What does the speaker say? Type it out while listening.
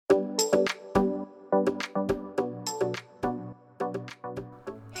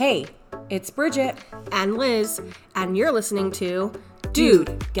Hey, it's Bridget and Liz, and you're listening to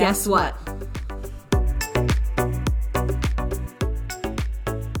Dude, Guess What?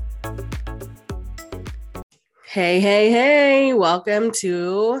 Hey, welcome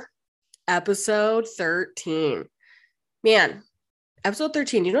to episode 13. Man, episode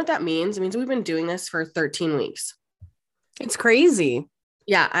 13, you know what that means? It means we've been doing this for 13 weeks. It's crazy.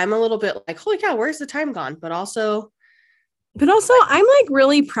 Yeah, I'm a little bit like, holy cow, where's the time gone? But also, I'm like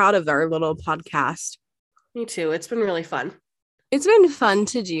really proud of our little podcast. Me too. It's been really fun. It's been fun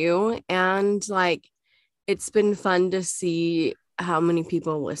to do. And like, it's been fun to see how many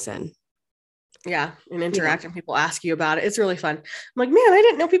people listen. Yeah, and interact and people ask you about it. It's really fun. I'm like, man, I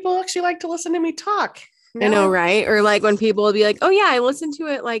didn't know people actually like to listen to me talk. I know, right? Or like when people will be like, oh yeah, I listened to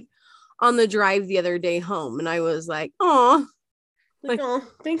it like on the drive the other day home. And I was like, oh. Oh,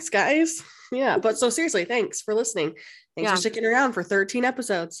 thanks, guys. Yeah, but so seriously, thanks for listening. Thanks for sticking around for 13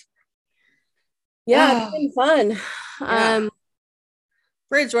 episodes. Yeah, it's been fun. Yeah.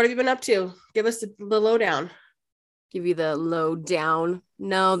 Bridge, what have you been up to? Give us the lowdown. Give you the lowdown.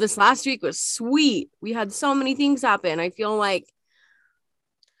 No, this last week was sweet. We had so many things happen. I feel like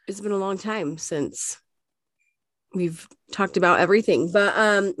it's been a long time since we've talked about everything.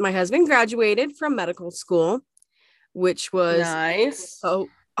 But my husband graduated from medical school, which was nice. So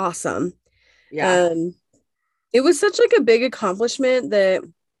awesome. Yeah. It was such like a big accomplishment that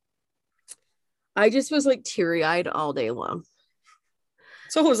I just was like teary-eyed all day long.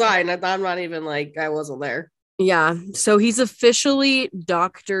 So was I, and I'm not even like I wasn't there. Yeah. So he's officially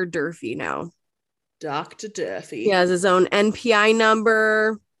Dr. Durfee now. Dr. Durfee. He has his own NPI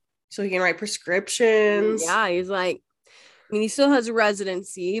number. So he can write prescriptions. Yeah, he's like, I mean, he still has a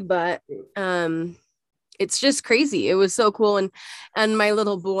residency, but it's just crazy. It was so cool. And my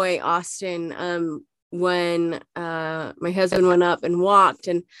little boy, Austin, when my husband went up and walked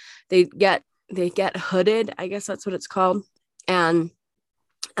and they get hooded, I guess that's what it's called. And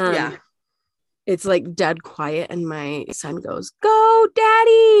it's like dead quiet. And my son goes, "Go,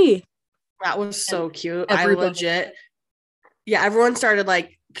 daddy." That was so cute. Everyone started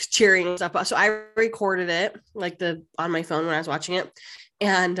like cheering and stuff. So I recorded it like on my phone when I was watching it.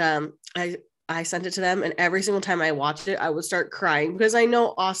 And I sent it to them, and every single time I watched it, I would start crying because I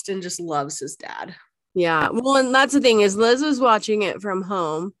know Austin just loves his dad. Yeah. Well, and that's the thing is Liz was watching it from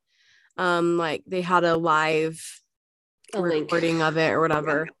home. Like they had a live recording of it or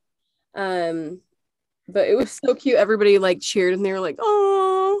whatever. Yeah. But it was so cute. Everybody like cheered and they were like,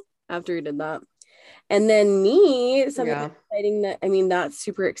 "Oh," after he did that. And then exciting that's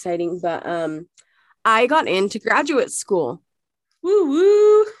super exciting. But I got into graduate school. Woo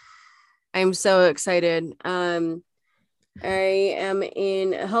woo. I'm so excited. I am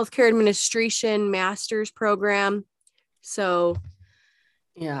in a healthcare administration master's program. So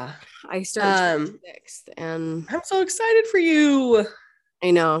yeah, I started 6th, and I'm so excited for you.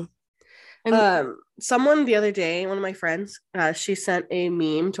 I know. Someone the other day, one of my friends, she sent a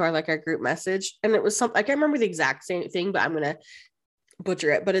meme to our group message, and it was I can't remember the exact same thing, but I'm gonna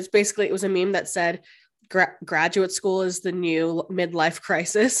butcher it. But it was a meme that said graduate school is the new midlife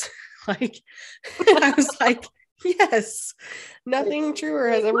crisis. Like, I was like, yes, nothing truer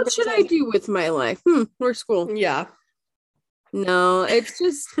has ever. What should I do with my life? More school. Yeah. No, it's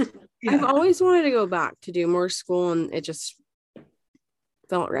just I've always wanted to go back to do more school, and it just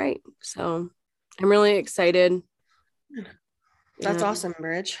felt right. So I'm really excited. That's awesome,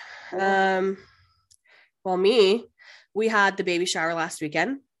 Bridge. Well, we had the baby shower last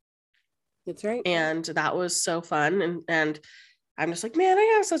weekend. That's right. And that was so fun. And I'm just like, man,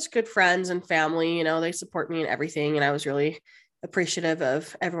 I have such good friends and family, they support me in everything. And I was really appreciative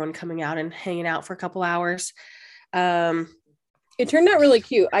of everyone coming out and hanging out for a couple hours. It turned out really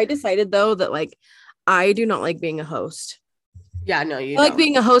cute. I decided though that like, I do not like being a host. Yeah, no, you I like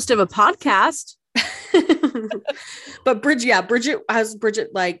being a host of a podcast. But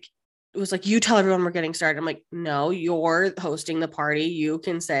Bridget like, it was like, you tell everyone we're getting started. I'm like, no, you're hosting the party. You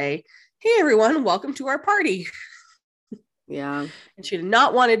can say, hey, everyone, welcome to our party. Yeah. And she did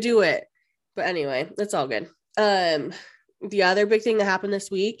not want to do it. But anyway, that's all good. The other big thing that happened this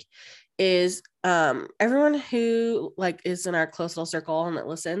week is everyone who like is in our close little circle and that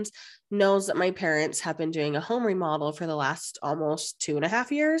listens knows that my parents have been doing a home remodel for the last almost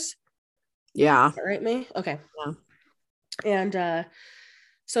 2.5 years. Yeah. Is that right, May? Okay. Yeah. And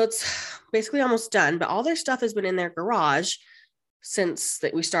so it's basically almost done, but all their stuff has been in their garage since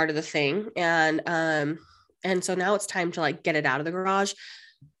that we started the thing. And so now it's time to like get it out of the garage,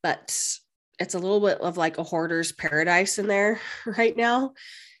 but it's a little bit of like a hoarder's paradise in there right now.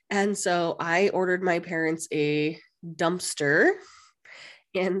 And so I ordered my parents a dumpster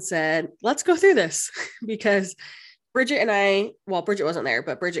and said, let's go through this because Bridget and I, well, Bridget wasn't there,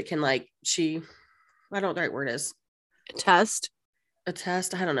 but Bridget can I don't know what the right word is. Attest.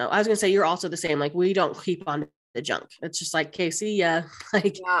 I don't know. I was going to say, you're also the same. Like, we don't keep on the junk. It's just like, Casey, yeah.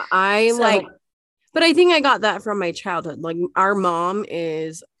 Like, yeah, but I think I got that from my childhood. Like, our mom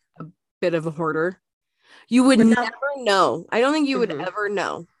is a bit of a hoarder. You would never know. I don't think you would ever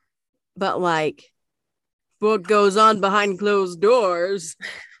know. But like, what goes on behind closed doors?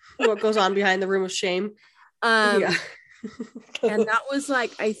 What goes on behind the room of shame? Yeah. And that was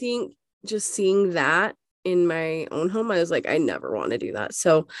like, I think just seeing that in my own home, I was like, I never want to do that.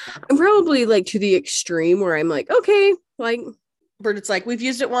 So I'm probably like to the extreme where I'm like, okay, like, but it's like, we've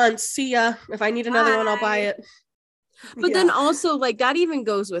used it once. See ya. If I need another one, I'll buy it. But then also, like, that even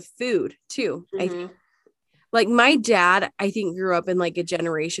goes with food too. I think, like, my dad, I think, grew up in like a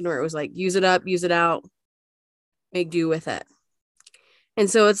generation where it was like, use it up, use it out, make do with it. And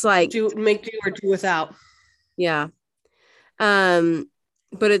so it's like, make do or do without. Yeah. But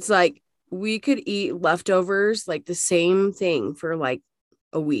it's like, we could eat leftovers, like the same thing for like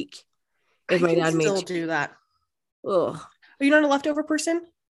a week. If my dad still do that. Ugh. Are you not a leftover person?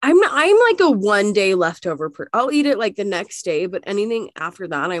 I'm like a 1 day leftover I'll eat it like the next day, but anything after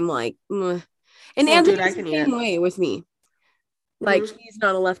that, I'm like, meh. And Anthony's the same way with me. Like, he's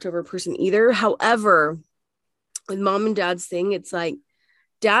not a leftover person either. However, with mom and dad's thing, it's like,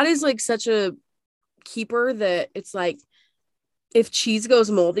 dad is like such a keeper that it's like, if cheese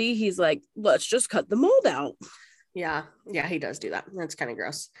goes moldy, he's like, let's just cut the mold out. Yeah, he does do that. That's kind of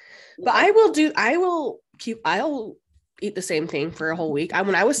gross. But I'll eat the same thing for a whole week.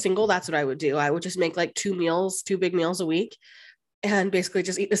 When I was single, that's what I would do. I would just make like two big meals a week, and basically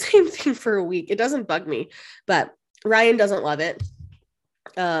just eat the same thing for a week. It doesn't bug me, but Ryan doesn't love it.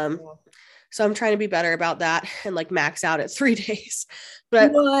 So I'm trying to be better about that and like max out at 3 days.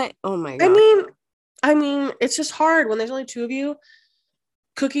 But what? Oh my God. I mean, it's just hard when there's only two of you.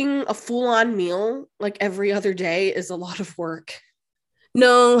 Cooking a full-on meal like every other day is a lot of work.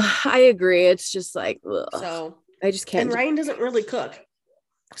 No, I agree. It's just like, ugh. So I just can't. And Ryan doesn't really cook.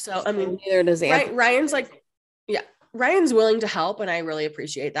 So I mean, neither does Anthony. Ryan's like, yeah, Ryan's willing to help, and I really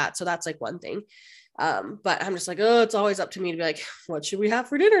appreciate that. So that's like one thing. But I'm just like, oh, it's always up to me to be like, what should we have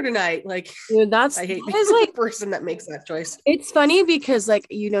for dinner tonight? Like, dude, I hate being like person that makes that choice. It's funny because like,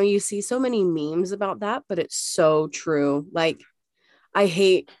 you see so many memes about that, but it's so true. Like, I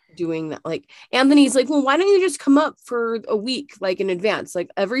hate doing that. Like, Anthony's like, well, why don't you just come up for a week, like in advance? Like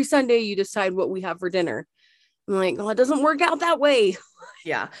every Sunday you decide what we have for dinner. I'm like, oh, it doesn't work out that way.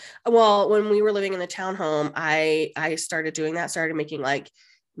 Yeah. Well, when we were living in the townhome, I started doing that, started making like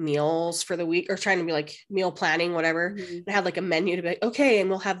meals for the week, or trying to be like meal planning, whatever. I had like a menu to be like, okay, and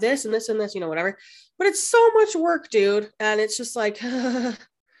we'll have this and this and this, whatever. But it's so much work, dude. And it's just like, yeah.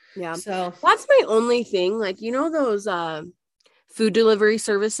 So that's my only thing. Like, those food delivery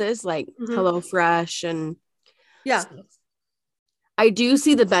services like HelloFresh and I do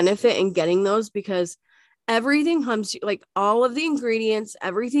see the benefit in getting those because everything comes to, like, all of the ingredients,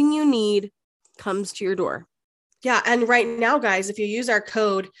 everything you need comes to your door. Yeah. And right now, guys, if you use our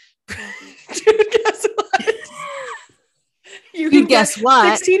code, dude, guess what? You can guess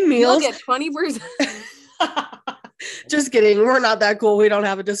what? 16 meals. You'll get 20%. Just kidding. We're not that cool. We don't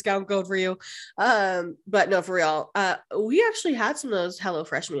have a discount code for you. But no, for real. We actually had some of those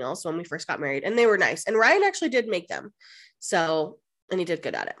HelloFresh meals when we first got married, and they were nice. And Ryan actually did make them. So, and he did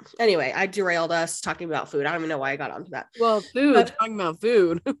good at it. Anyway, I derailed us talking about food. I don't even know why I got onto that. Well, talking about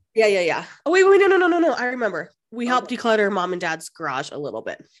food. Yeah. Oh, wait, no. I remember. We helped declutter mom and dad's garage a little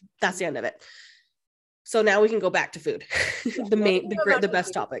bit. That's the end of it. So now we can go back to food. The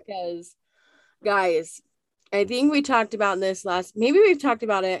best topic. Because, guys, I think we talked about this maybe we've talked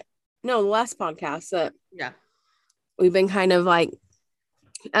about it. No, the last podcast that we've been kind of like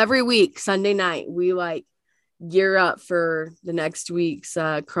every week, Sunday night, we like gear up for the next week's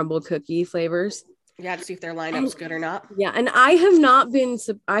crumble cookie flavors. Yeah, to see if their lineup's good or not. Yeah. And I have not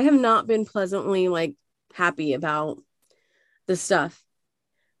been pleasantly like happy about the stuff.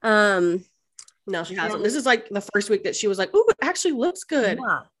 No, she hasn't. This is like the first week that she was like, "Ooh, it actually looks good."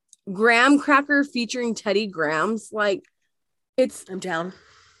 Yeah. Graham cracker featuring Teddy Grahams. Like, I'm down.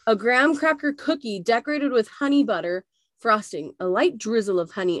 A graham cracker cookie decorated with honey butter frosting, a light drizzle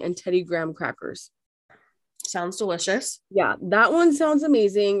of honey, and Teddy Graham crackers. Sounds delicious. Yeah, that one sounds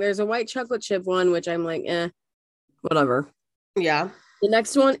amazing. There's a white chocolate chip one, which I'm like, whatever. Yeah. The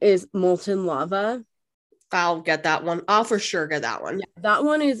next one is molten lava. I'll get that one. I'll for sure get that one. Yeah, that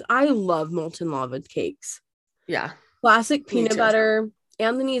one is, I love molten lava cakes. Yeah. Classic peanut butter.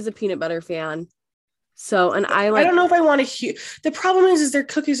 Anthony is a peanut butter fan. So, and I don't know if I want to. The problem is their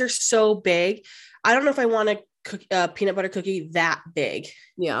cookies are so big. I don't know if I want a peanut butter cookie that big.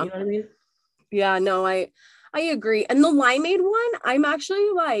 Yeah. You know what I mean? Yeah, no, I agree. And the limeade one, I'm actually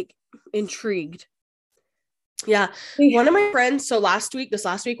like intrigued. Yeah. One of my friends, so this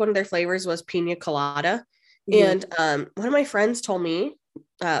last week, one of their flavors was pina colada. Mm-hmm. And one of my friends told me,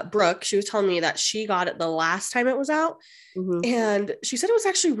 Brooke, she was telling me that she got it the last time it was out. Mm-hmm. And she said it was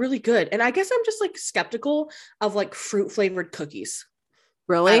actually really good. And I guess I'm just like skeptical of like fruit flavored cookies.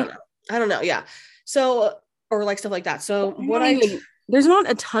 Really? I don't know. Yeah. So, or like stuff like that. So there's not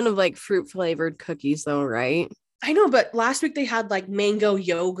a ton of like fruit flavored cookies though, right? I know, but last week they had like mango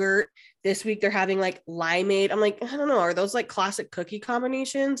yogurt. This week they're having like limeade. I'm like, I don't know. Are those like classic cookie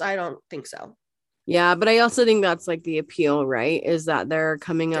combinations? I don't think so. Yeah, but I also think that's like the appeal, right? Is that they're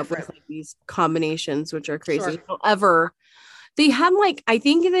coming up with like these combinations, which are crazy. Sure. However, they had like, I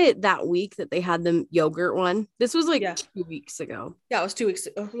think that week that they had the yogurt one, this was like 2 weeks ago. Yeah, it was 2 weeks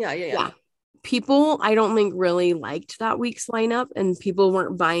ago. Yeah. People, I don't think really liked that week's lineup, and people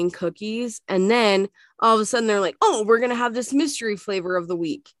weren't buying cookies. And then all of a sudden they're like, oh, we're going to have this mystery flavor of the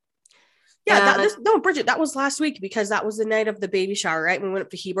week. Yeah, Bridget, that was last week because that was the night of the baby shower, right? We went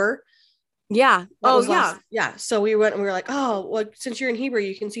up to Heber. Yeah. Yeah. So we went and we were like, oh, well, since you're in Heber,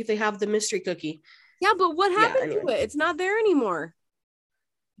 you can see if they have the mystery cookie. Yeah, but what happened to it? It's not there anymore.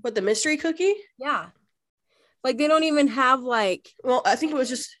 But the mystery cookie? Yeah. Like they don't even have like. Well, I think it was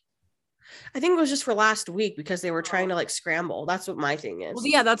just for last week because they were trying to like scramble. That's what my thing is. Well,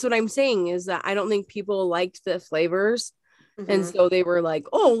 yeah, that's what I'm saying is that I don't think people liked the flavors. Mm-hmm. And so they were like,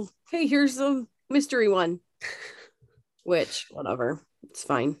 oh, hey, here's the mystery one. Which, whatever. It's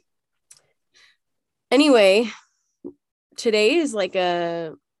fine. Anyway, today's going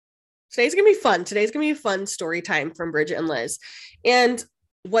to be fun. Today's going to be a fun story time from Bridget and Liz. And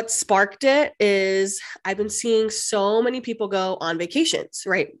what sparked it is I've been seeing so many people go on vacations,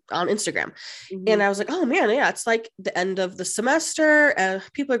 right, on Instagram. Mm-hmm. And I was like, oh man, yeah, it's like the end of the semester.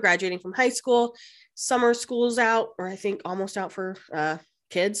 People are graduating from high school. Summer school's out, or I think almost out for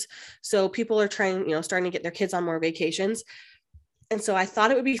kids. So people are starting to get their kids on more vacations. And so I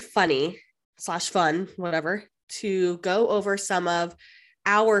thought it would be funny/fun, whatever, to go over some of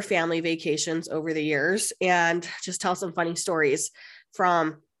our family vacations over the years and just tell some funny stories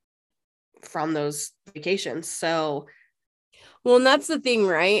from those vacations. So, well, and that's the thing,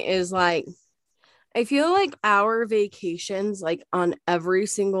 right? Is like, I feel like our vacations, like on every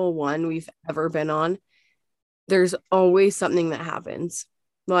single one we've ever been on, there's always something that happens.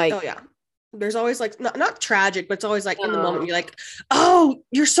 Like, oh yeah, there's always like not tragic, but it's always like in the moment you're like, oh,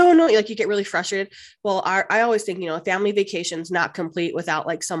 you're so annoying, like you get really frustrated. Well, I always think a family vacation's not complete without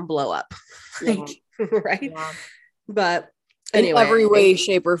like some blow up, like, right? Yeah. But anyway, in every way,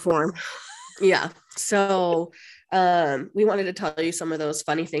 shape, or form. Yeah. So we wanted to tell you some of those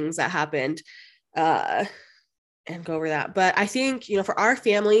funny things that happened and go over that. But I think, for our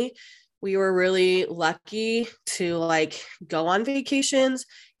family, we were really lucky to like go on vacations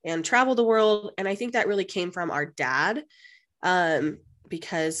and travel the world. And I think that really came from our dad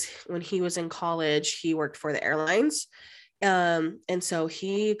because when he was in college, he worked for the airlines. And so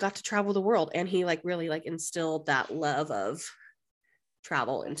he got to travel the world, and he like really like instilled that love of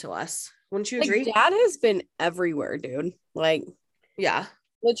travel into us. Wouldn't you agree? Like, Dad has been everywhere, dude. Like, yeah,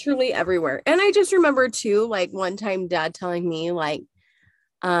 literally everywhere. And I just remember too, like one time Dad telling me like,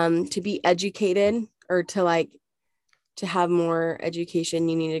 to be educated or to have more education,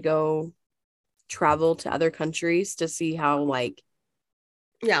 you need to go travel to other countries to see how like.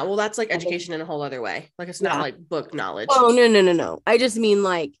 Yeah, well, that's like education in a whole other way. Like, it's not like book knowledge. Oh, no. I just mean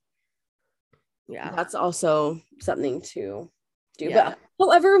like, yeah, that's also something to do. Yeah. But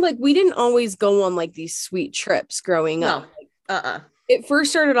however, like we didn't always go on like these sweet trips growing up. It first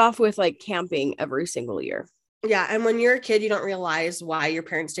started off with like camping every single year. Yeah, and when you're a kid, you don't realize why your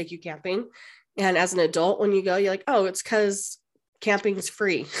parents take you camping. And as an adult, when you go, you're like, oh, it's because camping's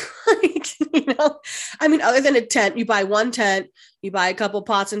free. Like, I mean, other than a tent, you buy one tent, you buy a couple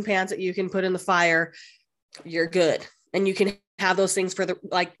pots and pans that you can put in the fire, you're good. And you can have those things for the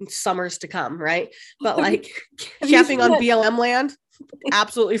like summers to come, right? But like camping on BLM land,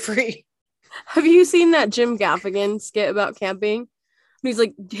 absolutely free. Have you seen that Jim Gaffigan skit about camping? He's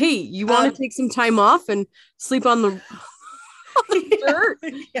like, hey, you want to take some time off and sleep on the dirt?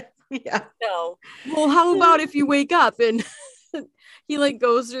 Yeah. No. Well, how about if you wake up and he like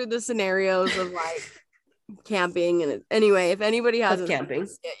goes through the scenarios of like camping. And anyway, if anybody has camping,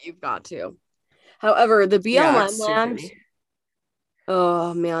 you've got to. However, the BLM land,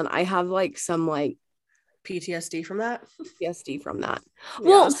 oh man, I have like some like PTSD from that. PTSD from that. Yeah.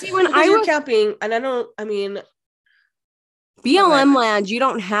 Well, see, when because you're camping, and BLM land, you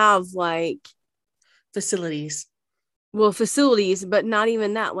don't have like facilities. Well, facilities, but not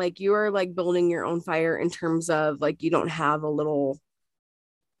even that. Like you are like building your own fire in terms of like you don't have a little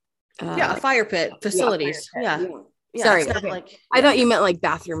a fire pit facilities. Fire pit. Yeah. Yeah. Sorry. It's not Okay. like I thought you meant like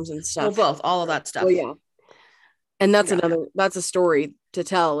bathrooms and stuff. Well, both, all of that stuff. Well, yeah. And that's a story to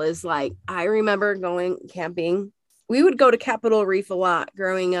tell is like, I remember going camping. We would go to Capitol Reef a lot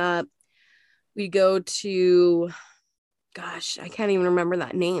growing up. We go to, gosh, I can't even remember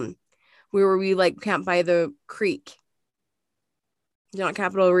that name. Where we like camp by the creek. Not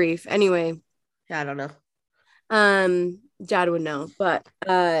Capitol Reef. Anyway. Yeah, I don't know. Dad would know, but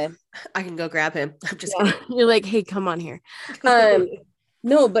I can go grab him. I'm just kidding. You're like, hey, come on here.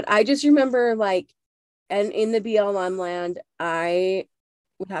 No, but I just remember like, and in the BLM land, I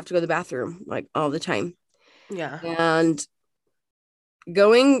would have to go to the bathroom like all the time. Yeah. And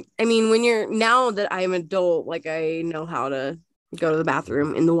when you're now that I'm an adult, like I know how to go to the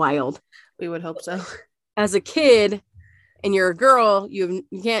bathroom in the wild. We would hope so. As a kid, and you're a girl, you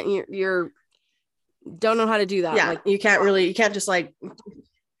don't know how to do that. Yeah, like, you can't just like,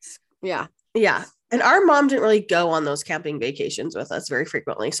 yeah. And our mom didn't really go on those camping vacations with us very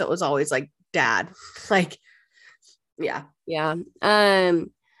frequently, so it was always like dad, like, yeah.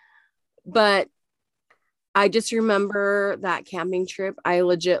 But I just remember that camping trip. I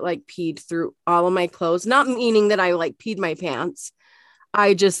legit like peed through all of my clothes, not meaning that I like peed my pants.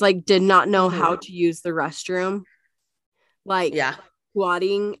 I just like did not know how to use the restroom. Like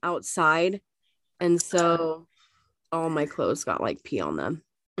squatting outside. And so all my clothes got like pee on them.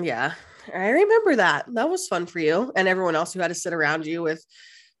 Yeah. I remember that. That was fun for you and everyone else who had to sit around you with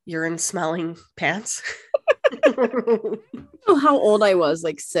urine smelling pants. I don't know how old I was,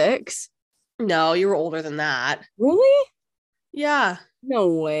 like 6? No, you were older than that. Really? Yeah. No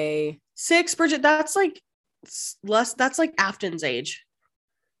way. 6, Bridget, that's like Afton's age.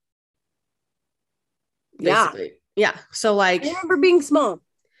 Basically. Yeah. So like I remember being small.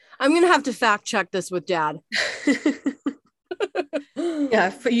 I'm gonna have to fact check this with Dad.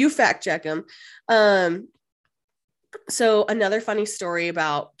 Yeah, you fact check him. So another funny story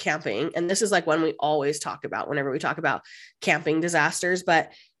about camping, and this is like one we always talk about whenever we talk about camping disasters,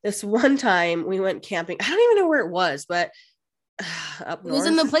 but this one time we went camping. I don't even know where it was, but up north. It was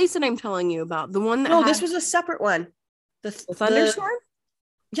in the place that I'm telling you about. The one that No, this was a separate one. The thunderstorm?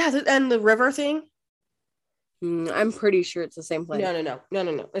 And the river thing. I'm pretty sure it's the same place.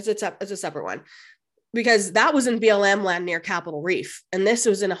 No. It's a separate one. Because that was in BLM land near Capitol Reef. And this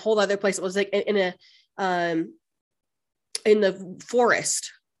was in a whole other place. It was like in the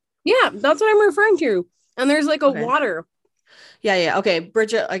forest. Yeah, that's what I'm referring to. And there's like a water. Yeah. Okay.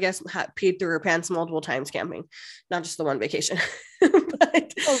 Bridget, I guess, peed through her pants multiple times camping, not just the one vacation.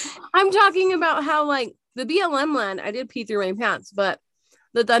 But I'm talking about how like the BLM land, I did pee through my pants, but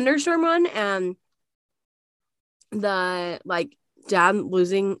the thunderstorm one and the like dad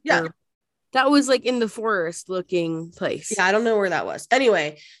losing that was like in the forest looking place. Yeah, I don't know where that was.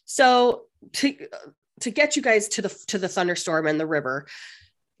 Anyway, so to get you guys to the thunderstorm and the river,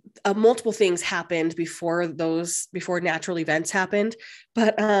 multiple things happened before natural events happened.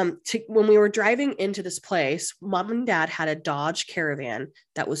 But when we were driving into this place, Mom and Dad had a Dodge Caravan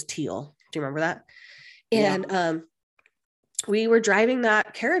that was teal. Do you remember that? And we were driving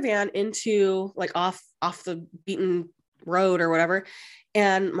that Caravan into like off the beaten road or whatever,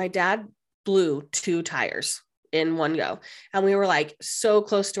 and my dad blew 2 tires in one go, and we were like so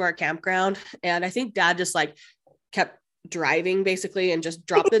close to our campground, and I think Dad just like kept driving basically and just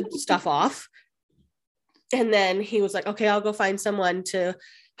dropped the stuff off, and then he was like, okay, I'll go find someone to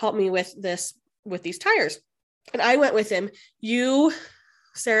help me with these tires, and I went with him. You,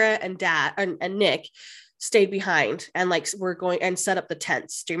 Sarah, and Dad and Nick stayed behind, and like we're going and set up the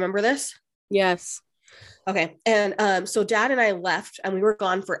tents. Do you remember this? Yes. Okay. And so Dad and I left, and we were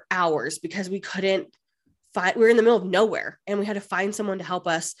gone for hours because we couldn't find, we were in the middle of nowhere, and we had to find someone to help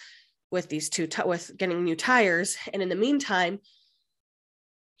us with these with getting new tires. And in the meantime,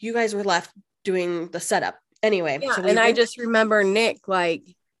 you guys were left doing the setup. Anyway. Yeah, so I just remember Nick like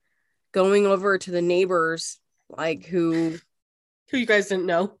going over to the neighbors, like who you guys didn't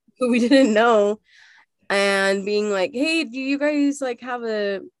know, who we didn't know, and being like, hey, do you guys like have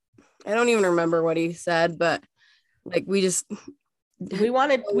I don't even remember what he said, but like we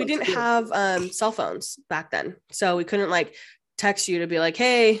didn't have cell phones back then, so we couldn't like text you to be like,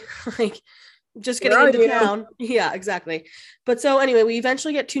 hey, like just getting into town. Yeah, exactly. But so anyway, we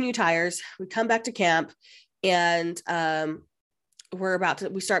eventually get 2 new tires. We come back to camp, and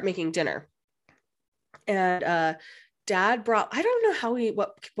we start making dinner. And dad brought, I don't know how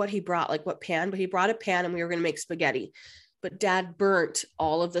what he brought, like what pan, but he brought a pan and we were going to make spaghetti. But dad burnt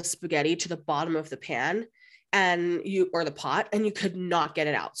all of the spaghetti to the bottom of the pan or the pot, and you could not get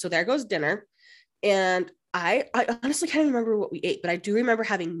it out. So there goes dinner. And I honestly can't remember what we ate, but I do remember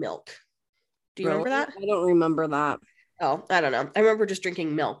having milk. Do you remember that? I don't remember that. Oh, I don't know. I remember just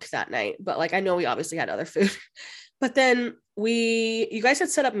drinking milk that night, but like I know we obviously had other food. But then you guys had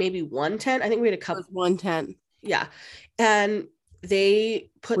set up maybe one tent. I think we had a couple. One tent. Yeah. And we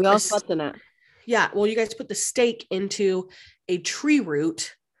all slept in it. Yeah. Well, you guys put the steak into a tree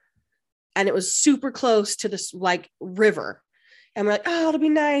root, and it was super close to this like river. And we're like, oh, it'll be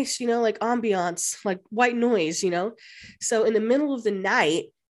nice, like ambiance, like white noise, So in the middle of the night,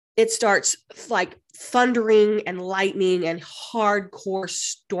 it starts like thundering and lightning and hardcore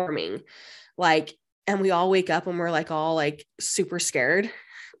storming. Like, and we all wake up and we're like all like super scared.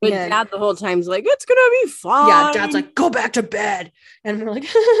 But dad the whole time's like, it's gonna be fine. Yeah, dad's like, go back to bed. And we're like,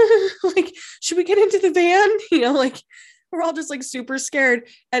 like, should we get into the van? Like we're all just like super scared.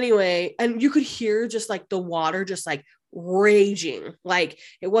 Anyway, and you could hear just like the water just like raging. Like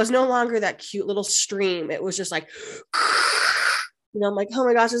it was no longer that cute little stream. It was just like, I'm like, oh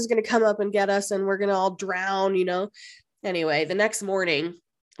my gosh, this is gonna come up and get us and we're gonna all drown. Anyway, the next morning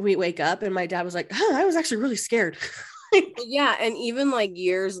we wake up and my dad was like, I was actually really scared. Yeah, and even like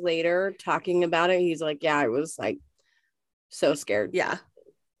years later talking about it, he's like, yeah, I was like so scared. Yeah.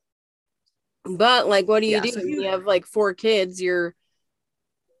 But like, what do you do? So you have like 4 kids, you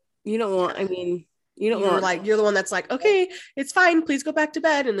don't want, I mean, you're the one that's like, okay, it's fine, please go back to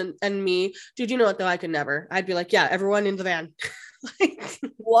bed. And me, dude, you know what though? I could never. I'd be like, yeah, everyone in the van.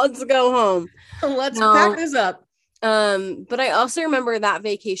 Let's go home. Let's pack this up. But I also remember that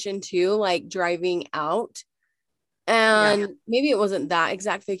vacation too, like driving out. And maybe it wasn't that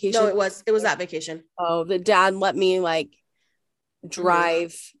exact vacation. No, it was that vacation. Oh, the dad let me like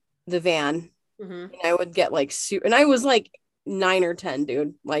drive the van. Mm-hmm. And I would get like and I was like 9 or 10,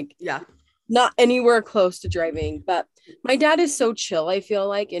 dude. Like, yeah, not anywhere close to driving. But my dad is so chill, I feel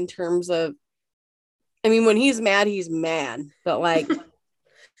like, in terms of, I mean, when he's mad, but like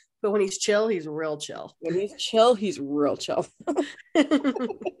but when he's chill, he's real chill. When he's chill, he's real chill.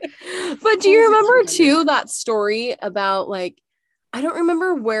 But do you remember too that story about like, I don't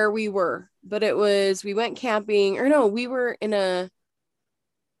remember where we were, but we went camping, or no, we were in a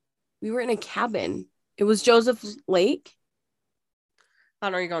cabin. It was Joseph Lake. I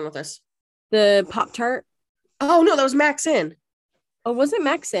don't know where you're going with this. The Pop-Tart. Oh no, that was Max Inn. Oh, was it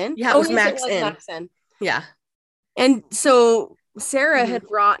Max Inn? Yeah, it was Max Inn. Yeah. And so Sarah had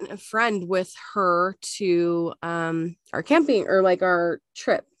brought a friend with her to our camping, or like our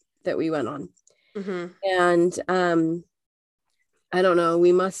trip that we went on. Mm-hmm. And I don't know,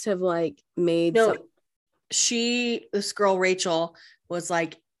 we must have like made this girl Rachel was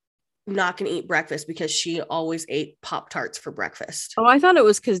like not gonna eat breakfast because she always ate Pop-Tarts for breakfast. Oh, I thought it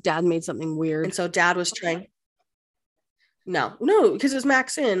was because dad made something weird. And so dad was trying. No, because it's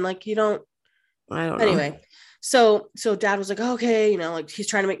Max Inn. Like you don't. I don't know. Anyway. So dad was like, okay, like he's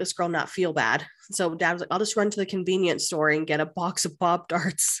trying to make this girl not feel bad. So dad was like, I'll just run to the convenience store and get a box of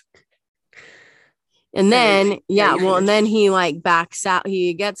Pop-Tarts. And then, and then he like backs out.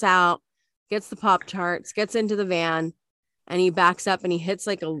 He gets out, gets the Pop-Tarts, gets into the van, and he backs up and he hits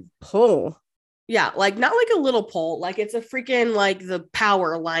like a pole. Yeah, like not like a little pole. Like it's a freaking like the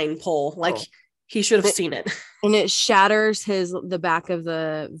power line pole. Like he should have seen it. And it shatters the back of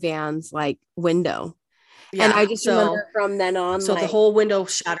the van's like window. Yeah, and I just remember from then on. So the whole window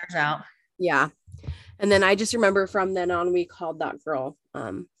shatters out. Yeah. And then I just remember from then on, we called that girl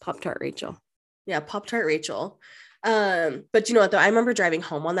Pop-Tart Rachel. Yeah, Pop-Tart Rachel. But you know what, though? I remember driving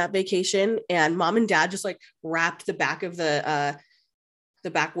home on that vacation and mom and dad just like wrapped the back of the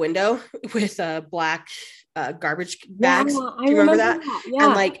back window with black garbage bags. Yeah, do you remember that?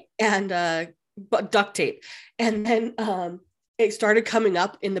 Yeah. And duct tape. And then it started coming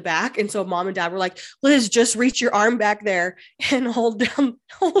up in the back. And so mom and dad were like, Liz, just reach your arm back there and hold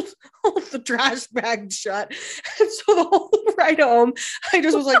the trash bag shut. And so the whole ride home, I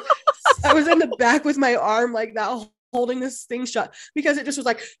just was like, I was in the back with my arm like that, holding this thing shut, because it just was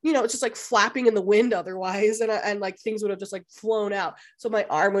like, it's just like flapping in the wind otherwise. And like things would have just like flown out. So my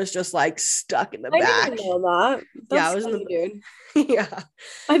arm was just like stuck in the back. I didn't know that. That's funny, dude. Yeah.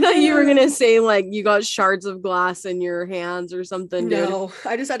 I thought you were going to say like you got shards of glass in your hands or something, dude. No,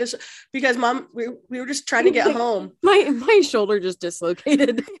 I just had to, because mom, we were just trying to get home. My shoulder just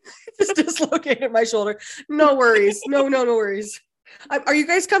dislocated. Just dislocated my shoulder. No worries. No worries. Are you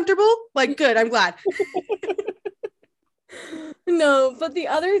guys comfortable? Like, good. I'm glad. No, but the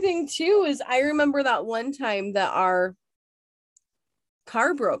other thing too is I remember that one time that our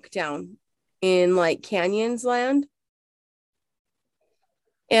car broke down in like Canyons Land.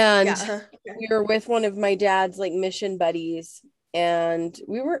 And Yeah. we were with one of my dad's like mission buddies, and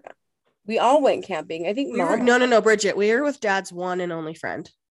we all went camping. I think mom. No, Bridget. We were with Dad's one and only friend.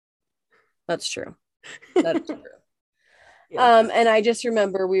 That's true. That's true. Yeah. And I just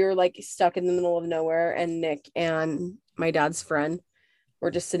remember we were like stuck in the middle of nowhere, and Nick and my dad's friend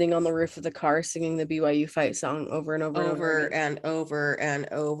were just sitting on the roof of the car singing the BYU fight song over and over and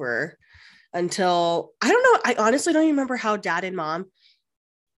over until I don't know. I honestly don't even remember how Dad and Mom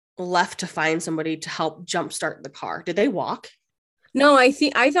left to find somebody to help jumpstart the car. Did they walk? No, I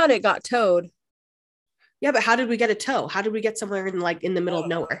thought it got towed. Yeah, but how did we get a tow? How did we get somewhere in the middle of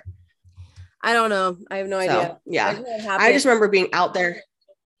nowhere? I don't know. I have no idea. Yeah. I just remember being out there.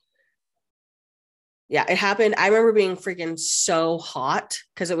 Yeah, it happened. I remember being freaking so hot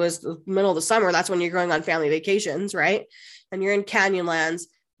because it was the middle of the summer. That's when you're going on family vacations, right? And you're in Canyonlands.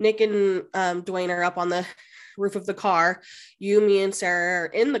 Nick and Dwayne are up on the roof of the car. You, me, and Sarah are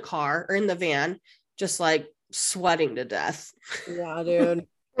in the car or in the van, just like sweating to death. Yeah, dude.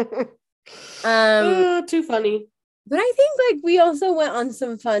 Too funny. But I think like we also went on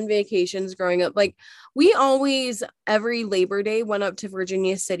some fun vacations growing up. Like we always every Labor Day went up to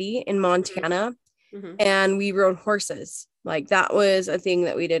Virginia City in Montana, and we rode horses. Like that was a thing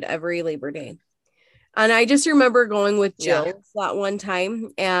that we did every Labor Day. And I just remember going with Jill that one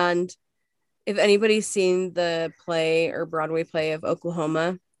time. And if anybody's seen the play or Broadway play of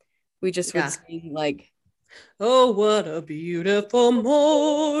Oklahoma, we just would sing like, "Oh, what a beautiful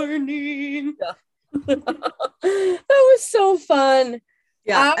morning." Yeah. That was so fun.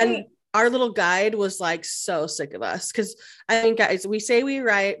 Yeah. And our little guide was like so sick of us because I think, guys, we say we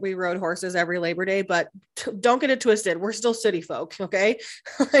rode horses every Labor Day, but don't get it twisted. We're still city folk. Okay.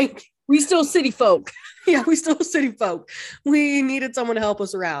 Like we still city folk. Yeah, we still city folk. We needed someone to help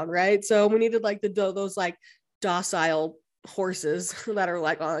us around, right? So we needed like those like docile horses that are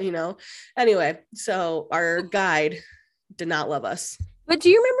like, anyway, so our guide did not love us. But do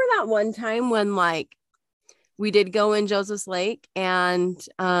you remember that one time when like we did go in Joseph's Lake and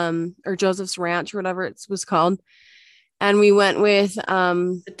or Joseph's Ranch or whatever it was called, and we went with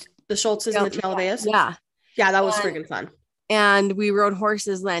the Schultzes and the Talabayas? Yeah, that was freaking fun. And we rode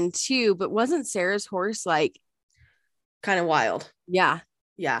horses then too, but wasn't Sarah's horse like kind of wild? Yeah,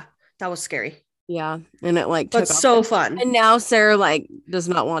 that was scary. Yeah, and it like but so fun. And now Sarah like does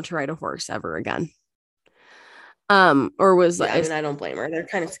not want to ride a horse ever again. Or was I mean, I don't blame her. They're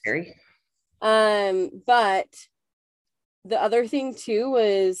kind of scary. But the other thing too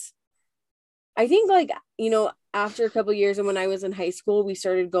was, I think like, after a couple of years and when I was in high school, we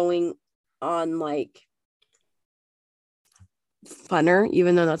started going on like funner,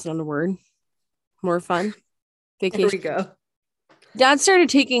 even though that's not a word, more fun vacation. Here we go. Dad started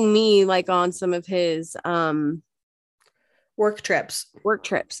taking me like on some of his work trips.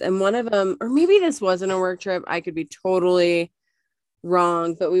 And one of them, or maybe this wasn't a work trip, I could be totally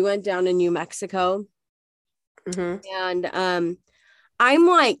wrong, but we went down to New Mexico. And I'm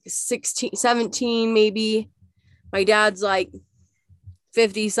like 16, 17 maybe. My dad's like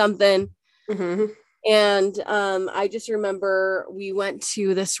 50 something. And I just remember we went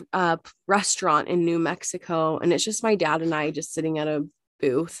to this restaurant in New Mexico, and it's just my dad and I just sitting at a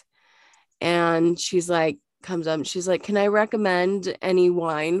booth, and she's like, comes up, she's like, "Can I recommend any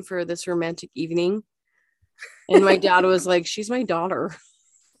wine for this romantic evening?" And my dad was like, "She's my daughter."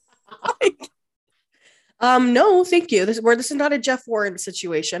 Like, no, thank you. This is not a Jeff Warren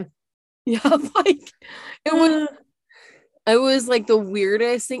situation. Yeah, like it was like the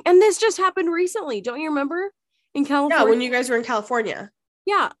weirdest thing. And this just happened recently. Don't you remember? In California? Yeah, when you guys were in California.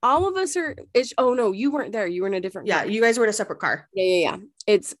 Yeah, all of us are. Oh no, you weren't there. You were in a different car. You guys were in a separate car. Yeah.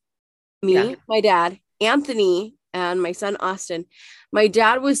 It's me, my dad, Anthony, and my son Austin. My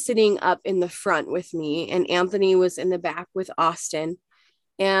dad was sitting up in the front with me, and Anthony was in the back with Austin.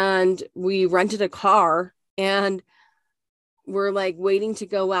 And we rented a car, and we're like waiting to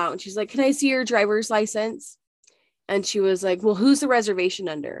go out. And she's like, "Can I see your driver's license?" And she was like, "Well, who's the reservation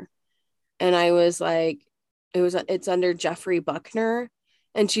under?" And I was like, it's under Jeffrey Buckner.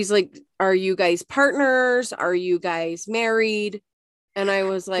 And she's like, "Are you guys partners? Are you guys married?" And I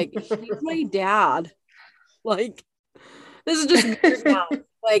was like, "He's my dad." Like, this is just weird now.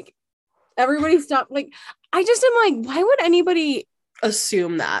 Like, everybody stop. Like, I just am like, why would anybody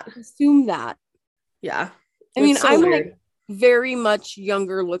assume that? Yeah. I mean, I'm weird. Like very much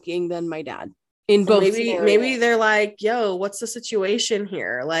younger looking than my dad in both. Maybe they're like, "Yo, what's the situation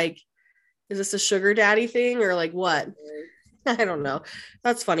here? Like, is this a sugar daddy thing or like what?" I don't know.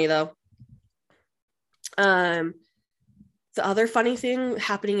 That's funny though. The other funny thing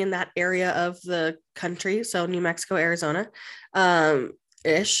happening in that area of the country, so New Mexico, Arizona,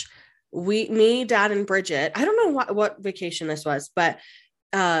 ish. Me, Dad, and Bridget. I don't know what vacation this was, but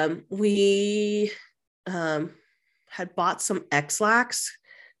we had bought some X-Lax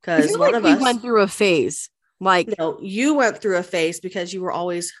because one of us went through a phase. Like, no, you went through a phase because you were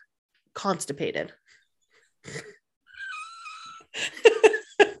always constipated.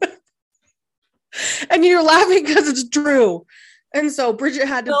 And you're laughing because it's true. And so Bridget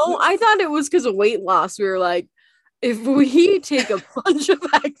had to. No, I thought it was because of weight loss. We were like, if we take a bunch of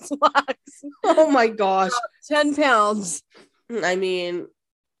X-Lax, oh my gosh, 10 pounds. I mean,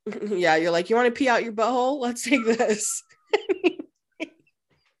 yeah, you're like, you want to pee out your butthole? Let's take this.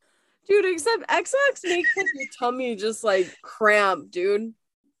 Dude, except X-Lax makes like your tummy just like cramp, dude.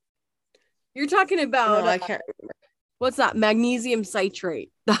 You're talking about I can't remember. What's that? Magnesium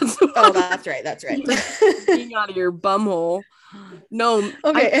citrate. That's right. That's right. Being out of your bumhole. No.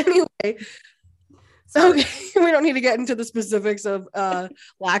 Okay. Anyway. Sorry. Okay. We don't need to get into the specifics of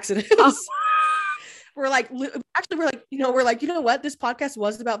laxatives. Oh. We're like, you know what? This podcast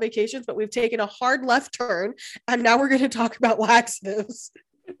was about vacations, but we've taken a hard left turn, and now we're going to talk about laxatives.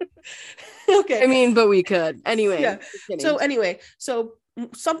 Okay. I mean, but we could anyway. Yeah. So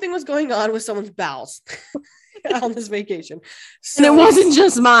something was going on with someone's bowels on this vacation. And it wasn't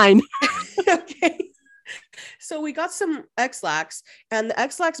just mine. Okay. So we got some X-Lax, and the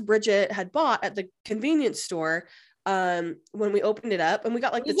X-Lax Bridget had bought at the convenience store when we opened it up, and we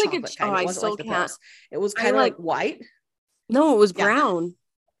got like the chocolate kind. It wasn't like the pills. It was kind of like white. No, it was brown.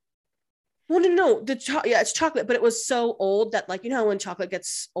 Well, no, it's chocolate, but it was so old that, like, you know, when chocolate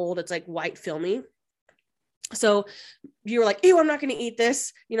gets old, it's like white filmy. So you were like, ew, I'm not going to eat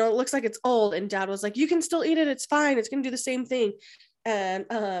this. You know, it looks like it's old. And Dad was like, you can still eat it. It's fine. It's going to do the same thing. And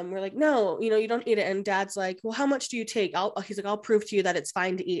we're like, no, you know, you don't eat it. And Dad's like, well, how much do you take? He's like, I'll prove to you that it's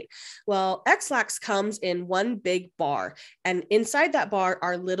fine to eat. Well, X-Lax comes in one big bar, and inside that bar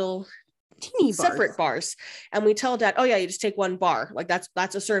are little teeny separate bars. And we tell Dad, oh yeah, you just take one bar. Like that's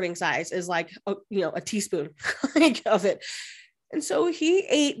a serving size, is like, a teaspoon like of it. And so he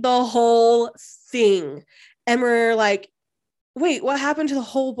ate the whole thing. And we're like, wait, what happened to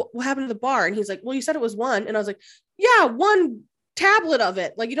the bar? And he's like, well, you said it was one. And I was like, yeah, one tablet of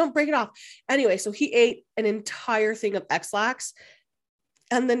it. Like, you don't break it off. Anyway, so he ate an entire thing of X-Lax.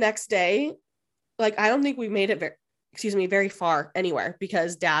 And the next day, like, I don't think we made it very far anywhere,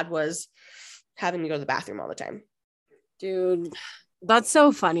 because Dad was having to go to the bathroom all the time. Dude, that's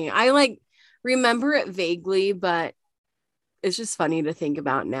so funny. I like remember it vaguely, but it's just funny to think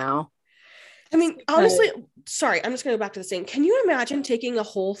about now. I mean, honestly, sorry, I'm just going to go back to the same. Can you imagine taking a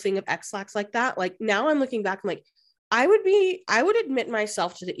whole thing of X-Lax like that? Like, now I'm looking back, I'm like, I would admit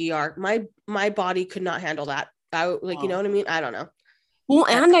myself to the ER. My body could not handle that. You know what I mean? I don't know. Well,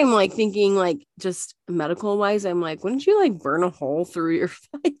 and I'm like thinking, like, just medical wise, I'm like, wouldn't you like burn a hole through your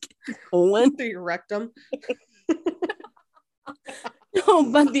colon? Through your rectum?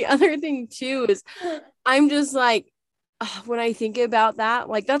 No, but the other thing too is I'm just like, when I think about that,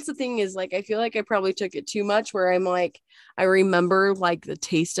 like, that's the thing is, like, I feel like I probably took it too much, where I'm like, I remember like the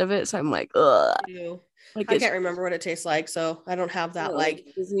taste of it. So I'm like, ugh. Like, I can't remember what it tastes like. So I don't have that like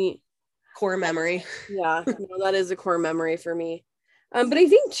Disney core memory. Yeah, no, that is a core memory for me. But I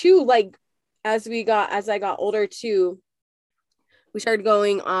think too, like, as I got older too, we started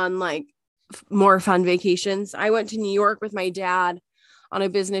going on like more fun vacations. I went to New York with my dad on a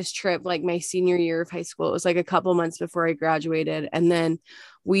business trip, like my senior year of high school. It was like a couple months before I graduated. And then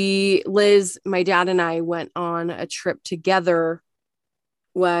my dad and I went on a trip together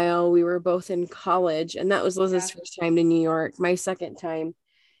while we were both in college. And that was Liz's first time to New York, my second time.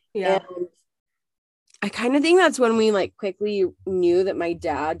 Yeah. And I kind of think that's when we like quickly knew that my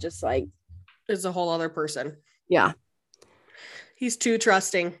dad just like is a whole other person. Yeah. He's too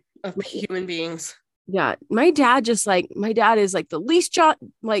trusting of human beings. Yeah. My dad is like the least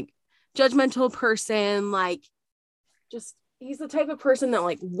judgmental person. Like, just, he's the type of person that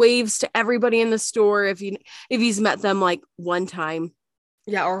like waves to everybody in the store if he's met them like one time.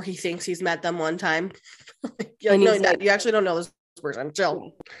 Yeah, or he thinks he's met them one time. Yeah, no, you actually don't know this person.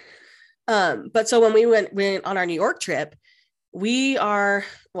 Chill. But so when we went on our New York trip, we are,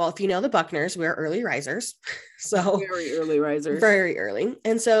 well, if you know the Buckners, we're early risers. So very early risers. Very early.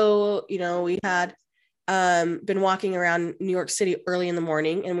 And so, you know, we had been walking around New York City early in the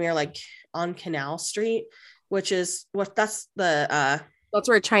morning, and we were like on Canal Street, which is that's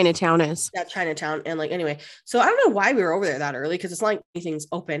where Chinatown is. Yeah, Chinatown. And like, anyway, so I don't know why we were over there that early, because it's not like anything's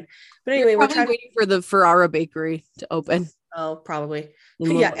open. But anyway, we're waiting for the Ferrara bakery to open. Oh, probably.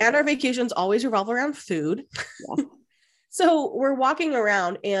 Yeah. And our vacations always revolve around food. Yeah. So we're walking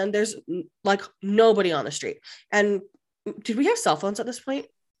around and there's like nobody on the street. And did we have cell phones at this point?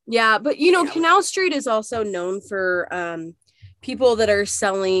 Yeah, but you know, Canal Street is also known for people that are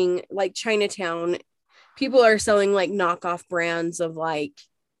selling, like Chinatown. People are selling like knockoff brands of like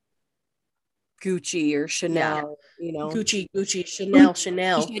Gucci or Chanel, you know. Gucci,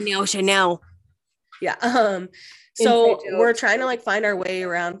 Chanel. Yeah. So we're trying to like find our way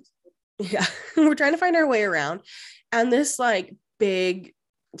around. Yeah. We're trying to find our way around. And this like big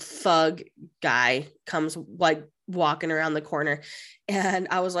thug guy comes like walking around the corner. And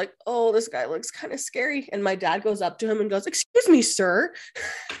I was like, oh, this guy looks kind of scary. And my dad goes up to him and goes, excuse me, sir.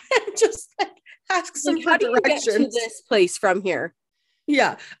 And just like asks him for directions. How do you get to this place from here?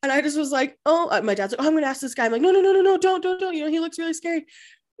 Yeah. And I just was like, oh, my dad's like, oh, I'm going to ask this guy. I'm like, no, don't. You know, he looks really scary.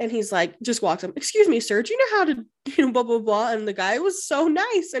 And he's like, just walks up, excuse me, sir, do you know how to, you know, blah, blah, blah. And the guy was so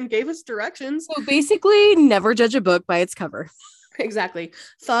nice and gave us directions. So basically never judge a book by its cover. Exactly.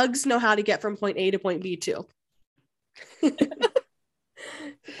 Thugs know how to get from point A to point B too.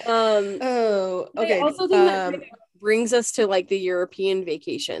 Oh, okay. I also think that brings us to like the European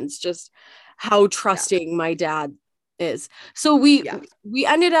vacations, just how trusting my dad is. So we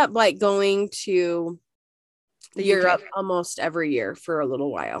ended up like going to Europe almost every year for a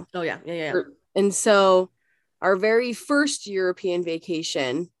little while. Oh yeah. And so our very first European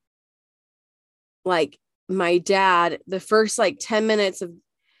vacation, like my dad, the first like 10 minutes of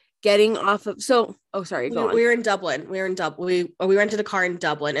getting off of, so, oh, sorry, go on. We were in Dublin. We rented a car in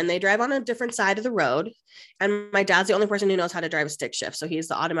Dublin and they drive on a different side of the road. And my dad's the only person who knows how to drive a stick shift. So he's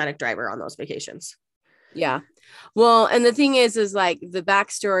the automatic driver on those vacations. Yeah. Well, and the thing is like the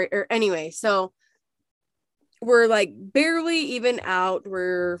backstory or anyway, so we're like barely even out.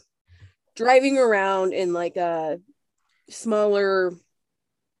 We're driving around in like a smaller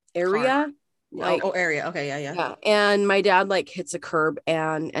area. Area. Okay. Yeah. And my dad like hits a curb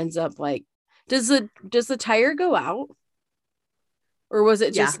and ends up like, does the tire go out? Or was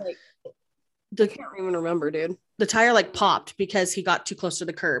it just like, I can't even remember, dude. The tire like popped because he got too close to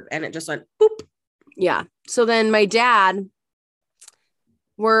the curb and it just went boop. Yeah. So then my dad,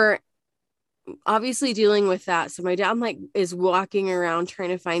 we're obviously dealing with that. So my dad like is walking around trying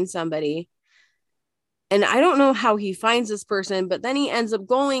to find somebody. And I don't know how he finds this person, but then he ends up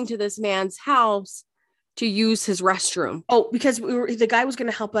going to this man's house to use his restroom. Oh, because the guy was going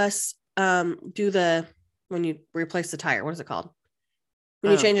to help us do when you replace the tire. What is it called?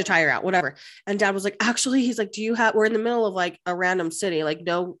 When you change a tire out, whatever. And dad was like, actually, he's like, we're in the middle of like a random city, like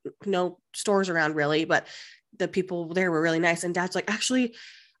no stores around really, but the people there were really nice. And dad's like, actually,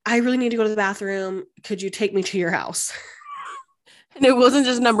 I really need to go to the bathroom. Could you take me to your house? And it wasn't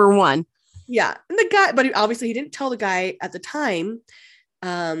just number one. Yeah. And the guy, but he didn't tell the guy at the time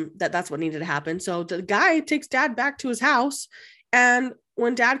that's what needed to happen. So the guy takes dad back to his house. And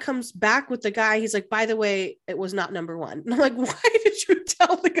when dad comes back with the guy, he's like, by the way, it was not number one. And I'm like, why did you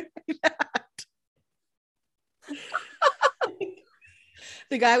tell the guy that?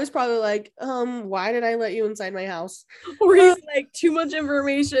 The guy was probably like, why did I let you inside my house? Or he's like, too much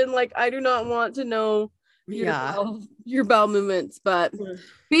information. Like, I do not want to know your bowel movements. But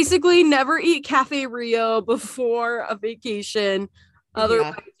basically, never eat Cafe Rio before a vacation.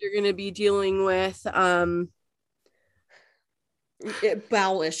 Otherwise, you're going to be dealing with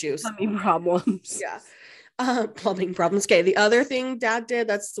bowel issues. Plumbing problems. Yeah. Plumbing problems. Okay. The other thing dad did